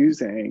people are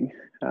using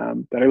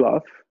that I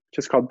love,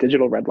 just called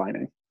digital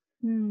redlining.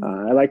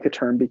 I like the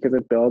term because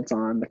it builds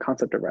on the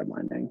concept of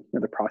redlining,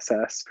 the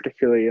process,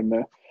 particularly in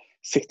the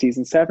 60s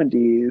and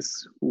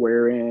 70s,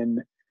 wherein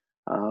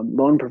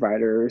loan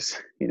providers,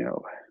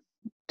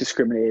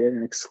 discriminated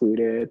and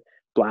excluded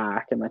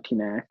Black and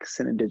Latinx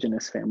and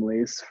Indigenous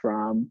families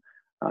from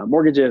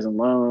mortgages and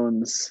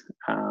loans,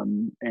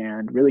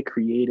 and really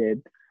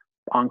created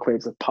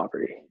enclaves of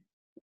poverty.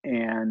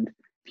 And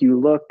if you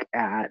look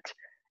at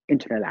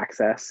internet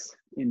access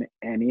in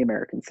any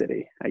American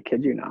city, I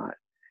kid you not,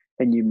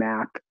 and you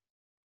map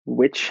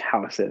which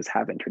houses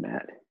have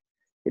internet,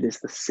 it is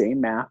the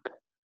same map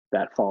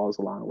that falls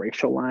along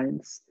racial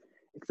lines.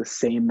 It's the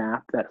same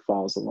map that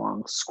falls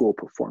along school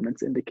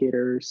performance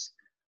indicators,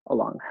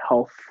 along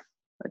health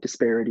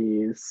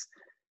disparities,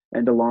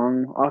 and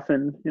along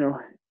often,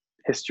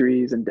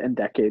 histories and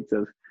decades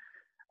of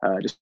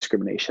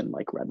discrimination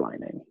like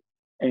redlining.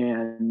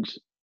 And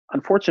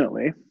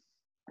unfortunately,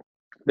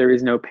 there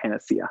is no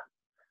panacea.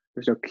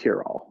 There's no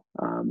cure-all.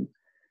 The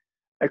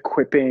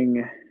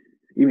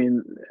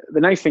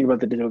nice thing about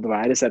the digital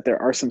divide is that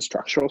there are some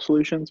structural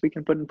solutions we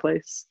can put in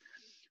place.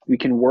 We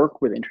can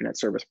work with internet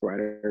service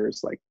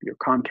providers like your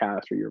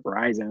Comcast or your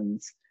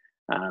Verizons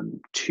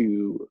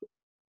to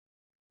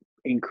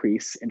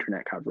increase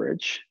internet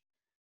coverage,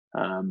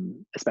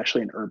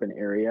 especially in urban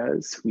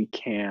areas. We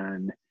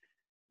can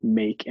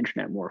make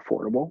internet more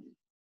affordable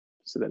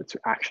so that it's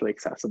actually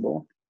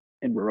accessible.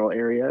 In rural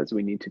areas,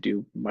 we need to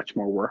do much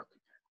more work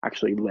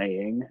actually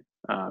laying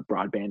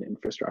broadband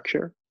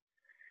infrastructure.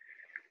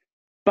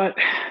 But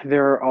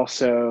there are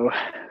also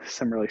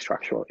some really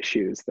structural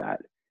issues that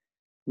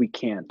we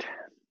can't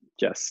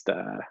just,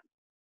 that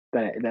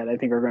I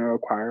think are going to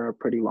require a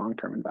pretty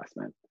long-term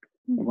investment.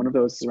 Mm-hmm. And one of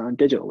those is around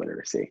digital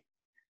literacy.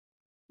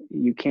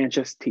 You can't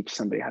just teach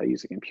somebody how to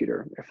use a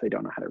computer if they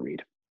don't know how to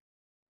read.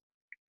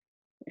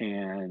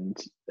 And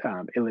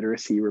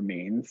illiteracy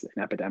remains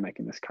an epidemic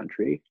in this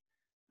country.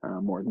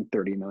 More than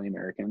 30 million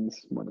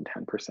Americans, more than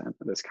 10%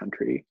 of this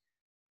country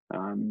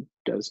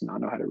does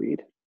not know how to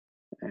read.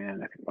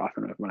 And I think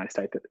often when I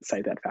cite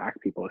that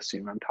fact, people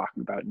assume I'm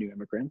talking about new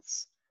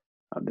immigrants.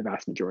 The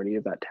vast majority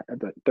of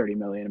the 30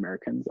 million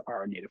Americans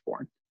are native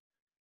born.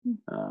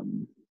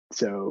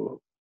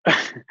 So,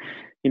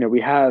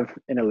 we have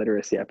an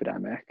illiteracy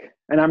epidemic,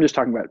 and I'm just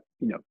talking about,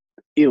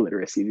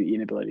 illiteracy, the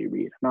inability to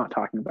read. I'm not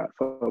talking about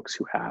folks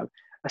who have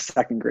a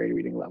second grade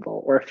reading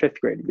level or a fifth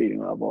grade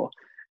reading level.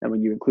 And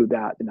when you include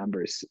that, the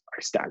numbers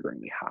are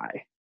staggeringly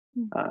high.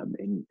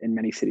 In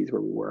many cities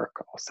where we work,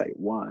 I'll cite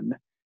one,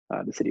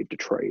 the city of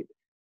Detroit,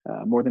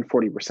 more than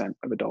 40%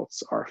 of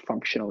adults are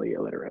functionally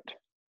illiterate,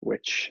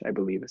 which I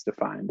believe is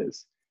defined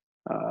as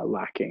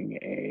lacking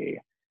a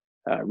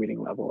reading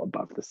level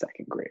above the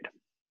second grade.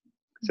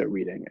 So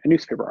reading a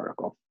newspaper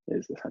article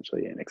is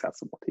essentially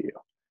inaccessible to you.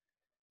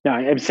 Now,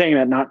 I'm saying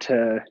that not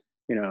to,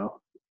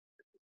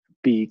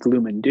 be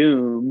gloom and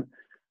doom,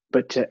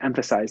 but to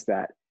emphasize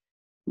that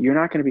you're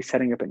not going to be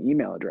setting up an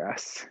email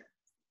address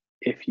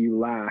if you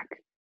lack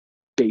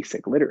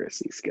basic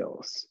literacy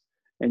skills.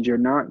 And you're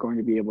not going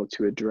to be able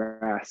to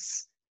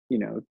address,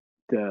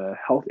 the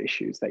health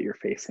issues that you're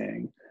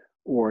facing,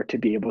 or to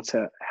be able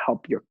to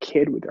help your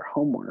kid with their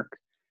homework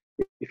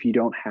if you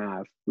don't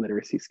have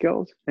literacy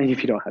skills, and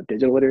if you don't have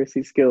digital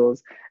literacy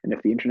skills, and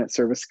if the internet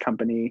service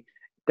company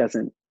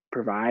doesn't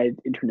provide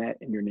internet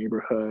in your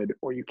neighborhood,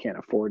 or you can't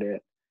afford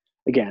it.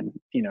 Again,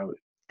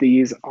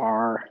 these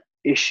are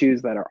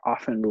issues that are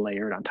often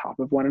layered on top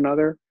of one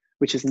another,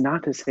 which is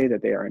not to say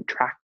that they are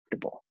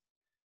intractable.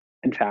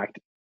 In fact,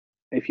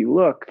 if you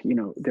look,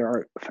 there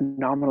are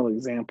phenomenal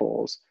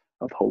examples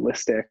of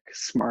holistic,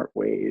 smart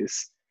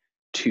ways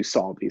to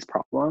solve these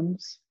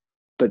problems,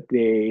 but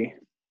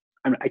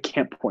I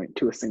can't point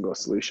to a single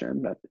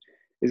solution that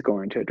is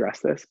going to address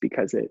this,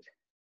 because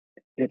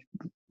it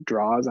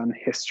draws on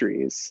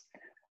histories,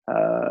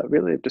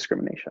 really, of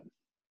discrimination.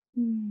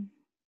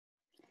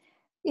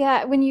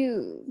 Yeah, when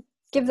you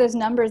give those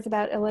numbers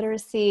about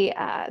illiteracy,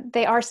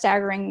 they are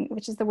staggering,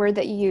 which is the word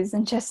that you use,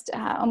 and just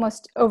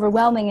almost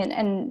overwhelming,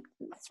 and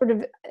sort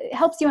of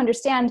helps you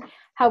understand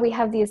how we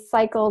have these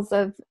cycles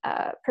of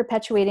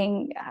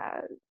perpetuating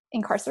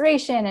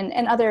incarceration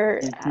and other,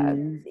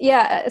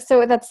 yeah.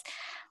 So that's,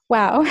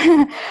 wow.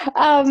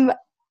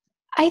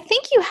 I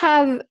think you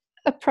have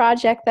a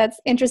project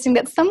that's interesting,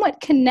 that's somewhat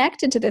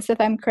connected to this.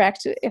 If I'm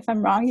correct, if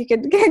I'm wrong, you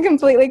could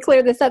completely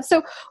clear this up.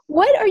 So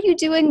what are you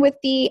doing with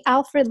the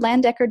Alfred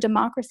Landecker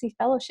Democracy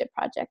Fellowship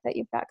project that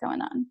you've got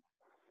going on?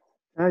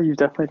 Oh, you've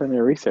definitely done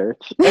your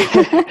research.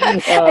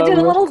 I did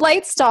a little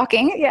light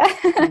stalking. Yeah.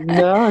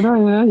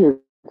 No, you're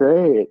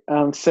great.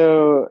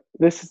 So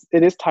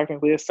it is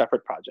technically a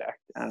separate project.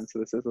 So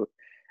this is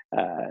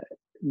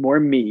more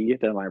me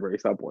than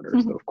Libraries Without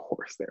Borders, so of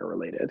course they're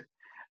related.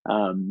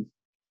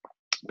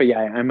 But yeah,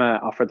 I'm a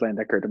Alfred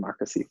Landecker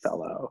Democracy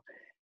Fellow,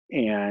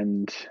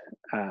 and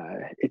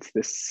it's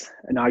this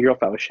inaugural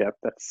fellowship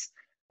that's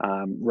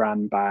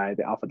run by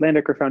the Alfred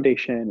Landecker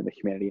Foundation and the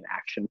Humanity in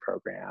Action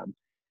program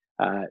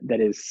that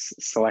is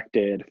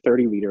selected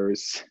 30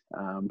 leaders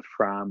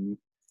from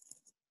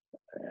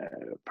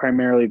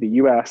primarily the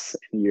US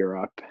and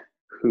Europe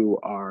who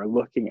are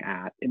looking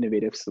at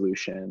innovative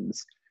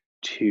solutions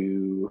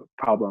to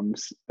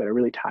problems that are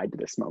really tied to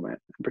this moment,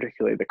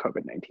 particularly the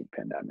COVID-19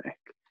 pandemic.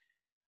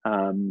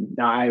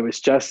 Now, I was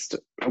just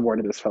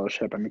awarded this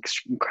fellowship. I'm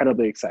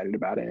incredibly excited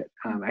about it.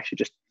 I actually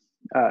just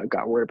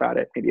got word about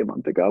it maybe a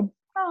month ago.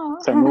 Oh.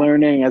 So I'm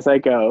learning as I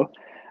go.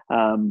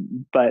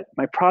 But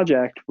my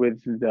project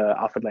with the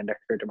Alfred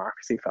Landecker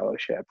Democracy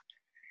Fellowship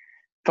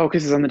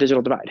focuses on the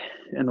digital divide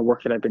and the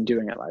work that I've been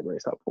doing at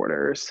Libraries Without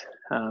Borders.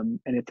 And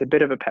it's a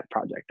bit of a pet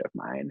project of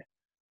mine.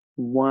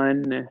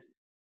 One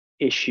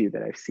issue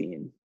that I've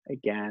seen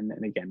again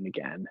and again and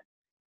again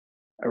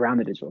around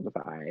the digital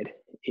divide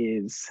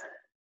is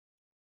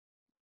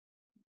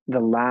the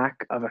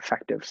lack of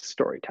effective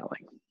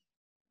storytelling.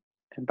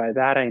 And by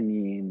that, I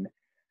mean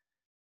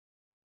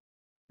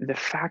the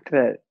fact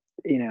that,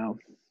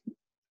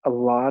 a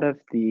lot of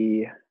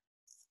the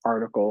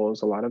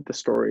articles, a lot of the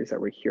stories that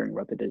we're hearing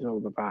about the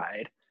digital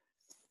divide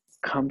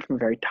come from a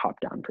very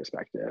top-down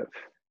perspective.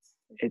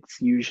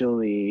 It's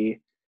usually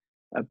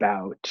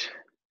about,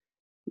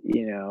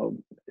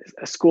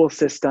 a school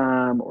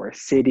system or a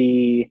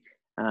city,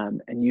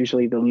 and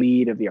usually the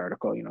lead of the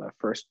article, the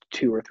first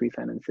 2 or 3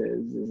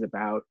 sentences is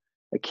about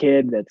a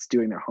kid that's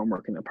doing their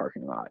homework in the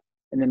parking lot.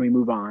 And then we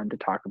move on to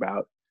talk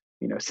about,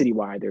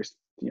 citywide, there's,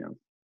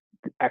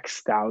 X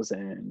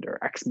thousand or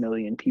X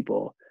million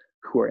people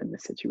who are in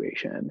this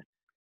situation.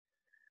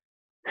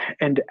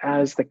 And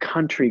as the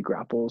country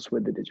grapples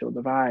with the digital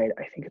divide,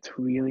 I think it's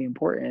really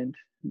important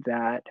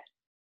that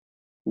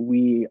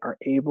we are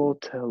able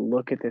to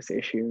look at this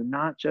issue,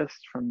 not just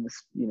from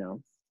this,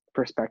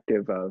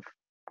 perspective of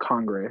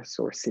Congress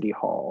or City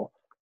Hall,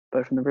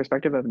 but from the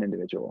perspective of an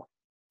individual.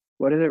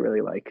 What is it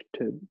really like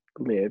to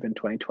live in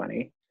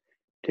 2020,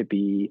 to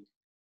be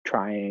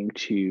trying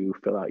to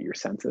fill out your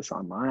census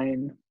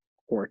online,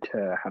 or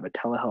to have a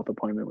telehealth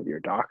appointment with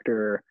your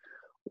doctor,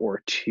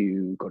 or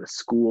to go to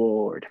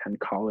school or attend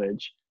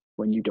college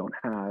when you don't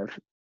have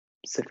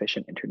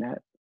sufficient internet,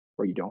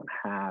 or you don't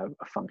have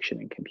a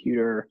functioning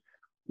computer,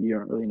 you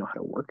don't really know how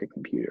to work a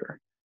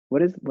computer?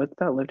 What's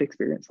that lived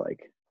experience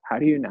like? How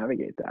do you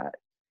navigate that?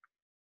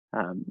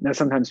 Now,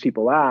 sometimes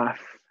people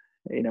laugh,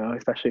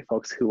 especially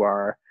folks who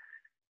are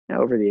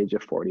over the age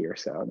of 40 or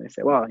so, and they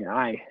say, well,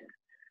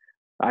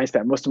 I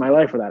spent most of my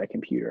life without a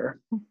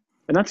computer.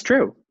 And that's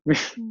true,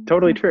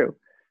 totally true.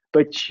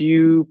 But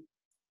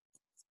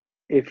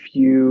if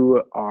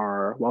you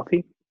are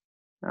wealthy,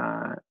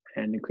 and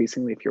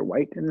increasingly if you're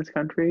white in this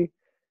country,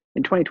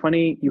 in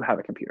 2020, you have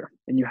a computer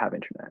and you have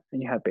internet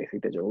and you have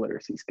basic digital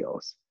literacy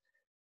skills.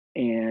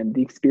 And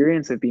the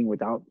experience of being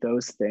without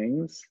those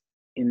things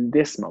in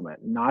this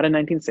moment, not in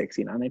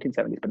 1960, not in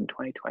 1970s, but in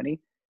 2020,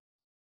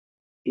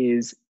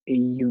 is a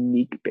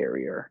unique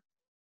barrier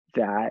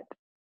that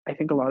I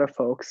think a lot of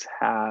folks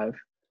have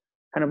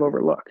kind of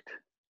overlooked.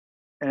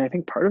 And I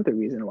think part of the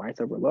reason why it's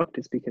overlooked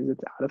is because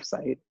it's out of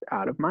sight,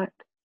 out of mind.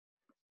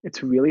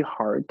 It's really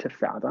hard to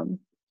fathom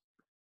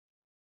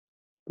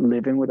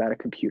living without a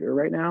computer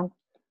right now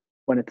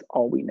when it's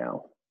all we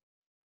know.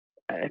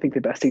 I think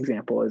the best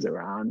example is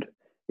around,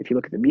 if you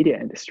look at the media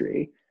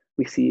industry,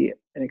 we see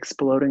an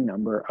exploding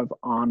number of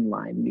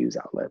online news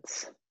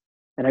outlets.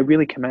 And I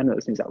really commend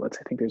those news outlets.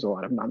 I think there's a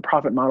lot of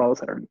nonprofit models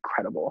that are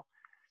incredible.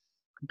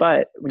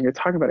 But when you're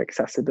talking about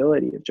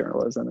accessibility of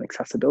journalism and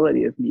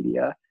accessibility of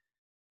media,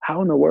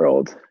 how in the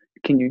world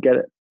can you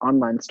get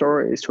online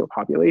stories to a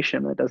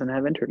population that doesn't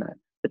have internet,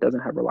 that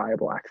doesn't have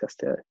reliable access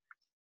to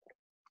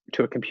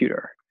a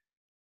computer?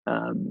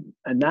 And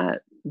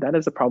that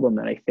is a problem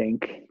that I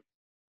think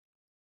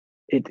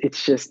it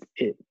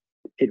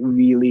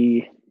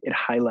really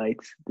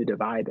highlights the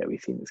divide that we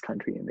see in this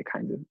country and the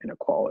kinds of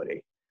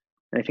inequality.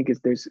 And I think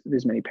there's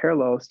many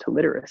parallels to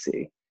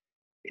literacy.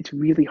 It's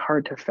really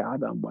hard to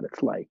fathom what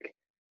it's like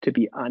to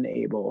be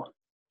unable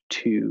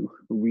to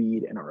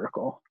read an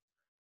article,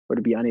 or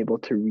to be unable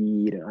to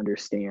read and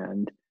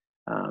understand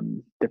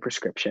the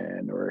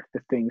prescription or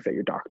the things that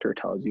your doctor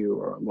tells you,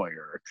 or a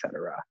lawyer, et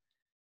cetera,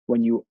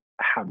 when you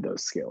have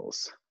those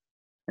skills.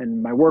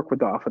 And my work with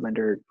the Alfred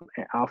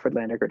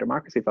Landecker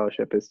Democracy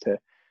Fellowship is to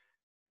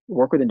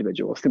work with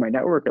individuals through my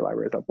network of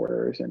library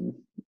supporters and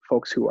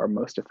folks who are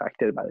most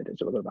affected by the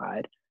digital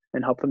divide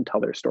and help them tell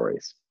their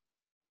stories.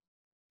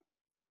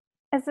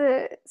 As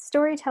a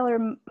storyteller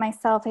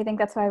myself, I think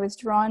that's why I was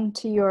drawn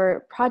to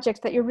your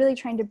project, that you're really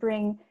trying to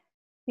bring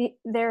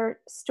their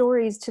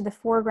stories to the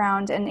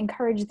foreground and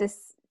encourage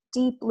this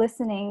deep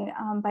listening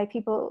by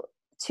people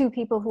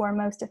who are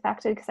most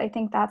affected, because I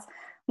think that's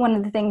one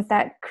of the things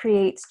that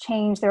creates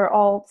change. There are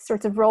all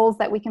sorts of roles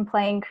that we can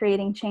play in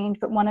creating change,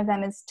 but one of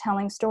them is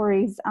telling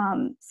stories.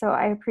 So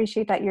I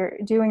appreciate that you're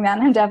doing that,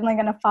 and I'm definitely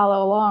going to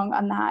follow along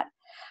on that.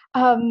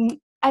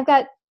 I've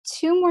got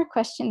 2 more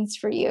questions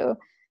for you.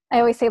 I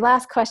always say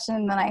last question,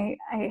 and then I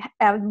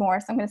add more,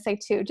 so I'm going to say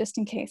 2 just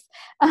in case.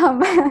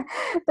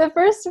 The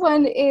first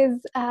one is,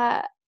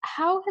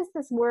 how has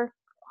this work,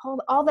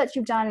 all that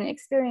you've done and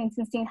experienced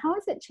and seen, how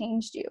has it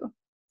changed you?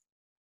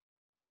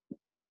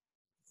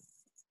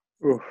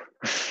 Oof.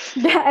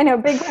 Yeah, I know,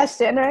 big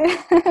question, right?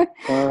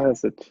 How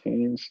has it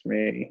changed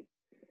me?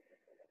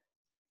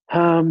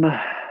 I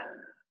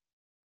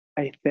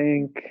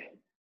think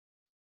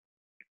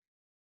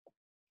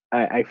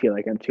I feel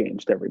like I'm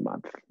changed every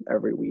month,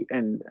 every week,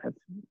 and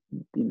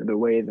the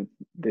way that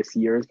this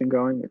year has been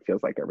going, it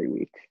feels like every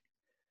week.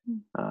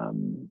 I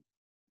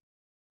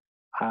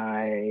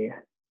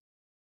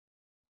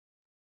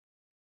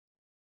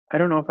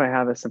don't know if I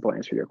have a simple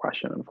answer to your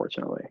question,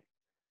 unfortunately.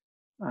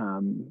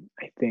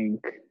 I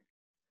think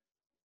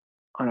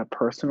on a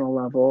personal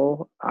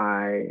level,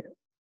 I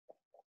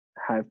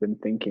have been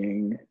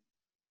thinking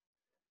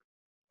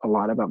a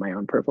lot about my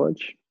own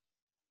privilege,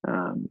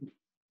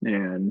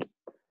 and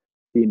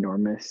the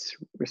enormous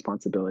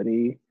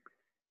responsibility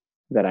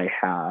that I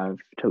have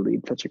to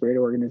lead such a great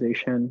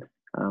organization,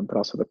 but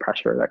also the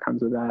pressure that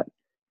comes with that.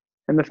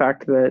 And the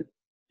fact that,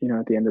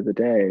 at the end of the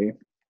day,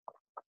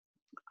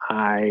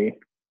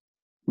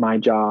 my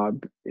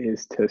job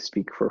is to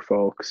speak for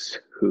folks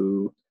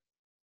who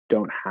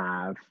don't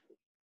have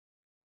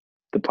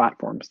the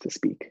platforms to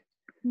speak.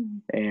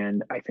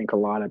 And I think a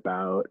lot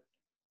about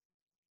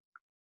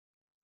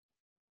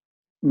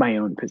my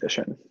own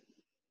position.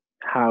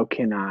 How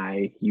can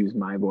I use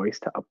my voice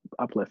to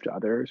uplift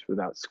others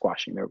without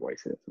squashing their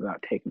voices,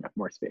 without taking up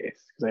more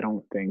space? Because I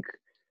don't think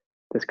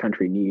this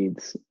country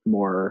needs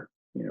more,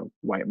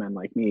 white men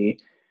like me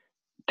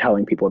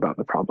telling people about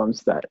the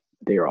problems that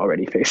they are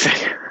already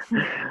facing.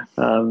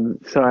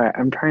 So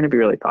I'm trying to be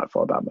really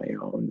thoughtful about my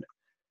own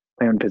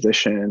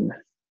position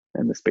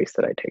and the space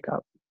that I take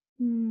up.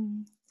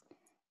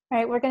 All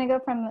right, we're going to go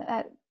from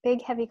that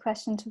big, heavy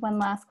question to one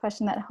last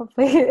question that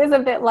hopefully is a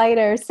bit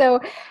lighter.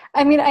 So,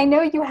 I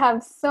know you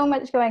have so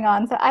much going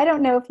on, so I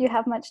don't know if you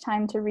have much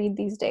time to read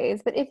these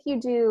days, but if you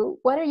do,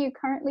 what are you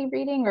currently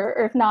reading? Or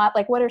if not,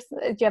 do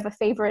you have a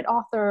favorite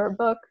author or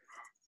book?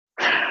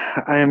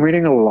 I am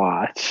reading a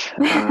lot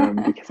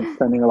because I'm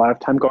spending a lot of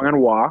time going on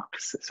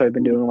walks. So I've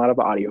been doing a lot of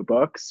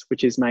audiobooks,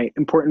 which is my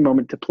important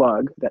moment to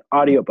plug that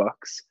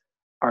audiobooks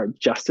are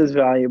just as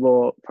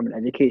valuable from an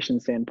education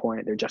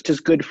standpoint. They're just as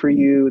good for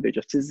you. They're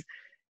just as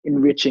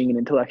enriching and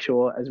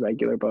intellectual as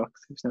regular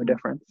books. There's no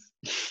difference.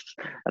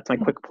 That's my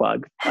quick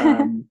plug.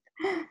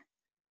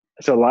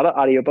 So a lot of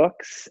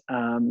audiobooks.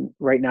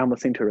 Right now I'm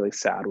listening to a really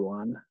sad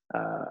one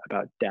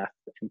about death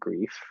and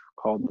grief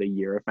called The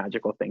Year of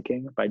Magical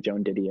Thinking by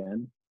Joan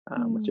Didion,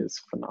 which is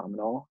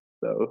phenomenal,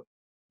 though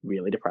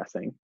really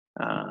depressing.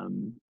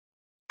 And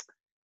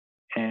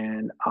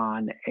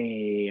on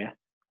a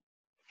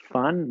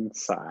fun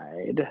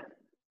side,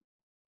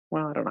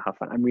 well, I don't know how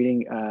fun. I'm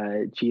reading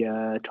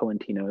Gia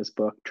Tolentino's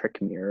book,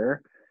 Trick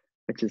Mirror,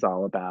 which is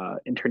all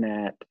about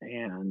internet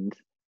and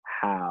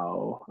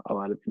how a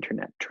lot of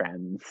internet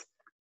trends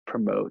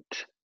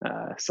promote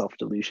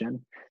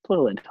self-delusion. It's a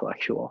little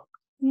intellectual.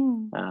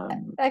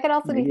 That could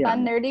also be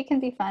fun. Nerdy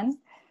can be fun.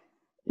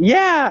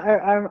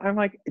 Yeah, I'm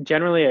like,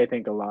 generally, I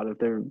think a lot of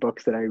the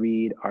books that I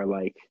read are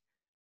like,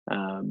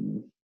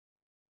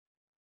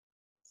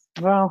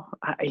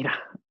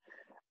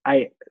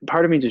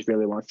 part of me just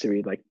really wants to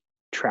read like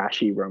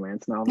trashy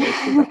romance novels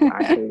because that's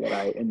actually what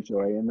I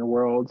enjoy in the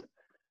world,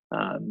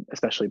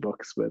 especially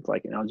books with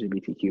like an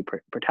LGBTQ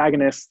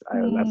protagonist.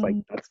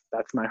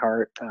 That's my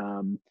heart.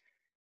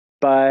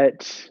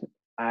 But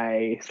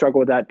I struggle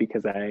with that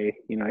because I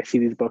see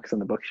these books on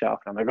the bookshelf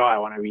and I'm like, oh, I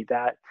want to read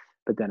that.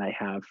 But then I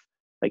have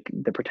like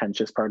the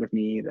pretentious part of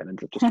me that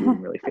ends up just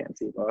reading really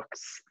fancy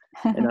books.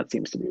 And that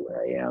seems to be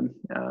where I am.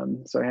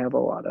 So I have a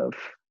lot of,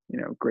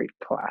 great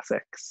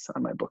classics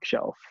on my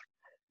bookshelf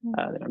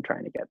that I'm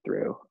trying to get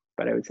through.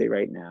 But I would say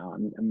right now,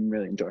 I'm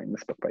really enjoying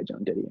this book by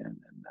Joan Didion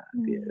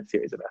and the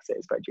series of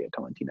essays by Gia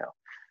Tolentino.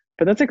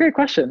 But that's a great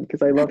question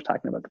because I love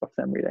talking about the books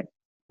I'm reading.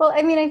 Well,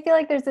 I feel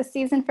like there's a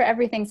season for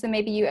everything. So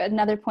maybe at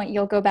another point,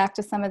 you'll go back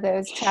to some of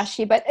those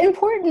trashy, but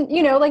important,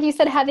 like you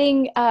said,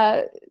 having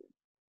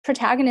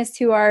protagonists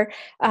who are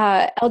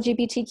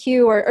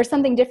LGBTQ or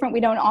something different, we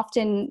don't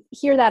often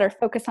hear that or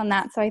focus on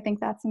that. So I think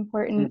that's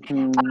important.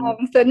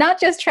 So not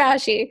just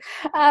trashy.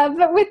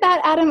 But with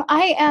that, Adam,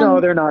 I am...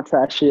 No, they're not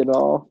trashy at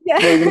all. Yeah.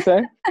 What were you going to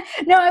say?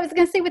 No, I was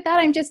going to say with that,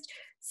 I'm just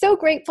so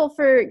grateful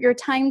for your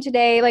time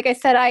today. Like I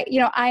said, I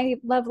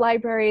love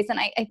libraries, and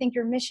I think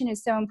your mission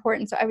is so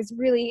important. So I was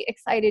really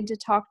excited to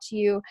talk to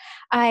you.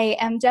 I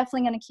am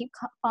definitely going to keep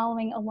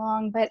following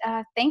along, but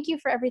thank you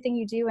for everything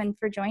you do and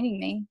for joining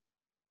me.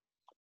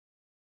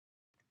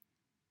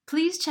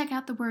 Please check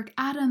out the work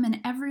Adam and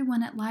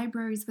everyone at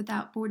Libraries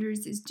Without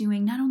Borders is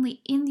doing, not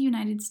only in the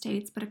United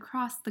States, but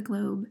across the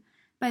globe,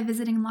 by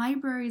visiting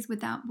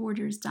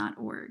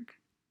librarieswithoutborders.org.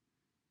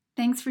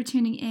 Thanks for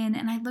tuning in,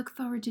 and I look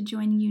forward to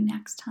joining you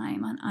next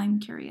time on I'm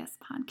Curious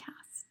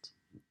Podcast.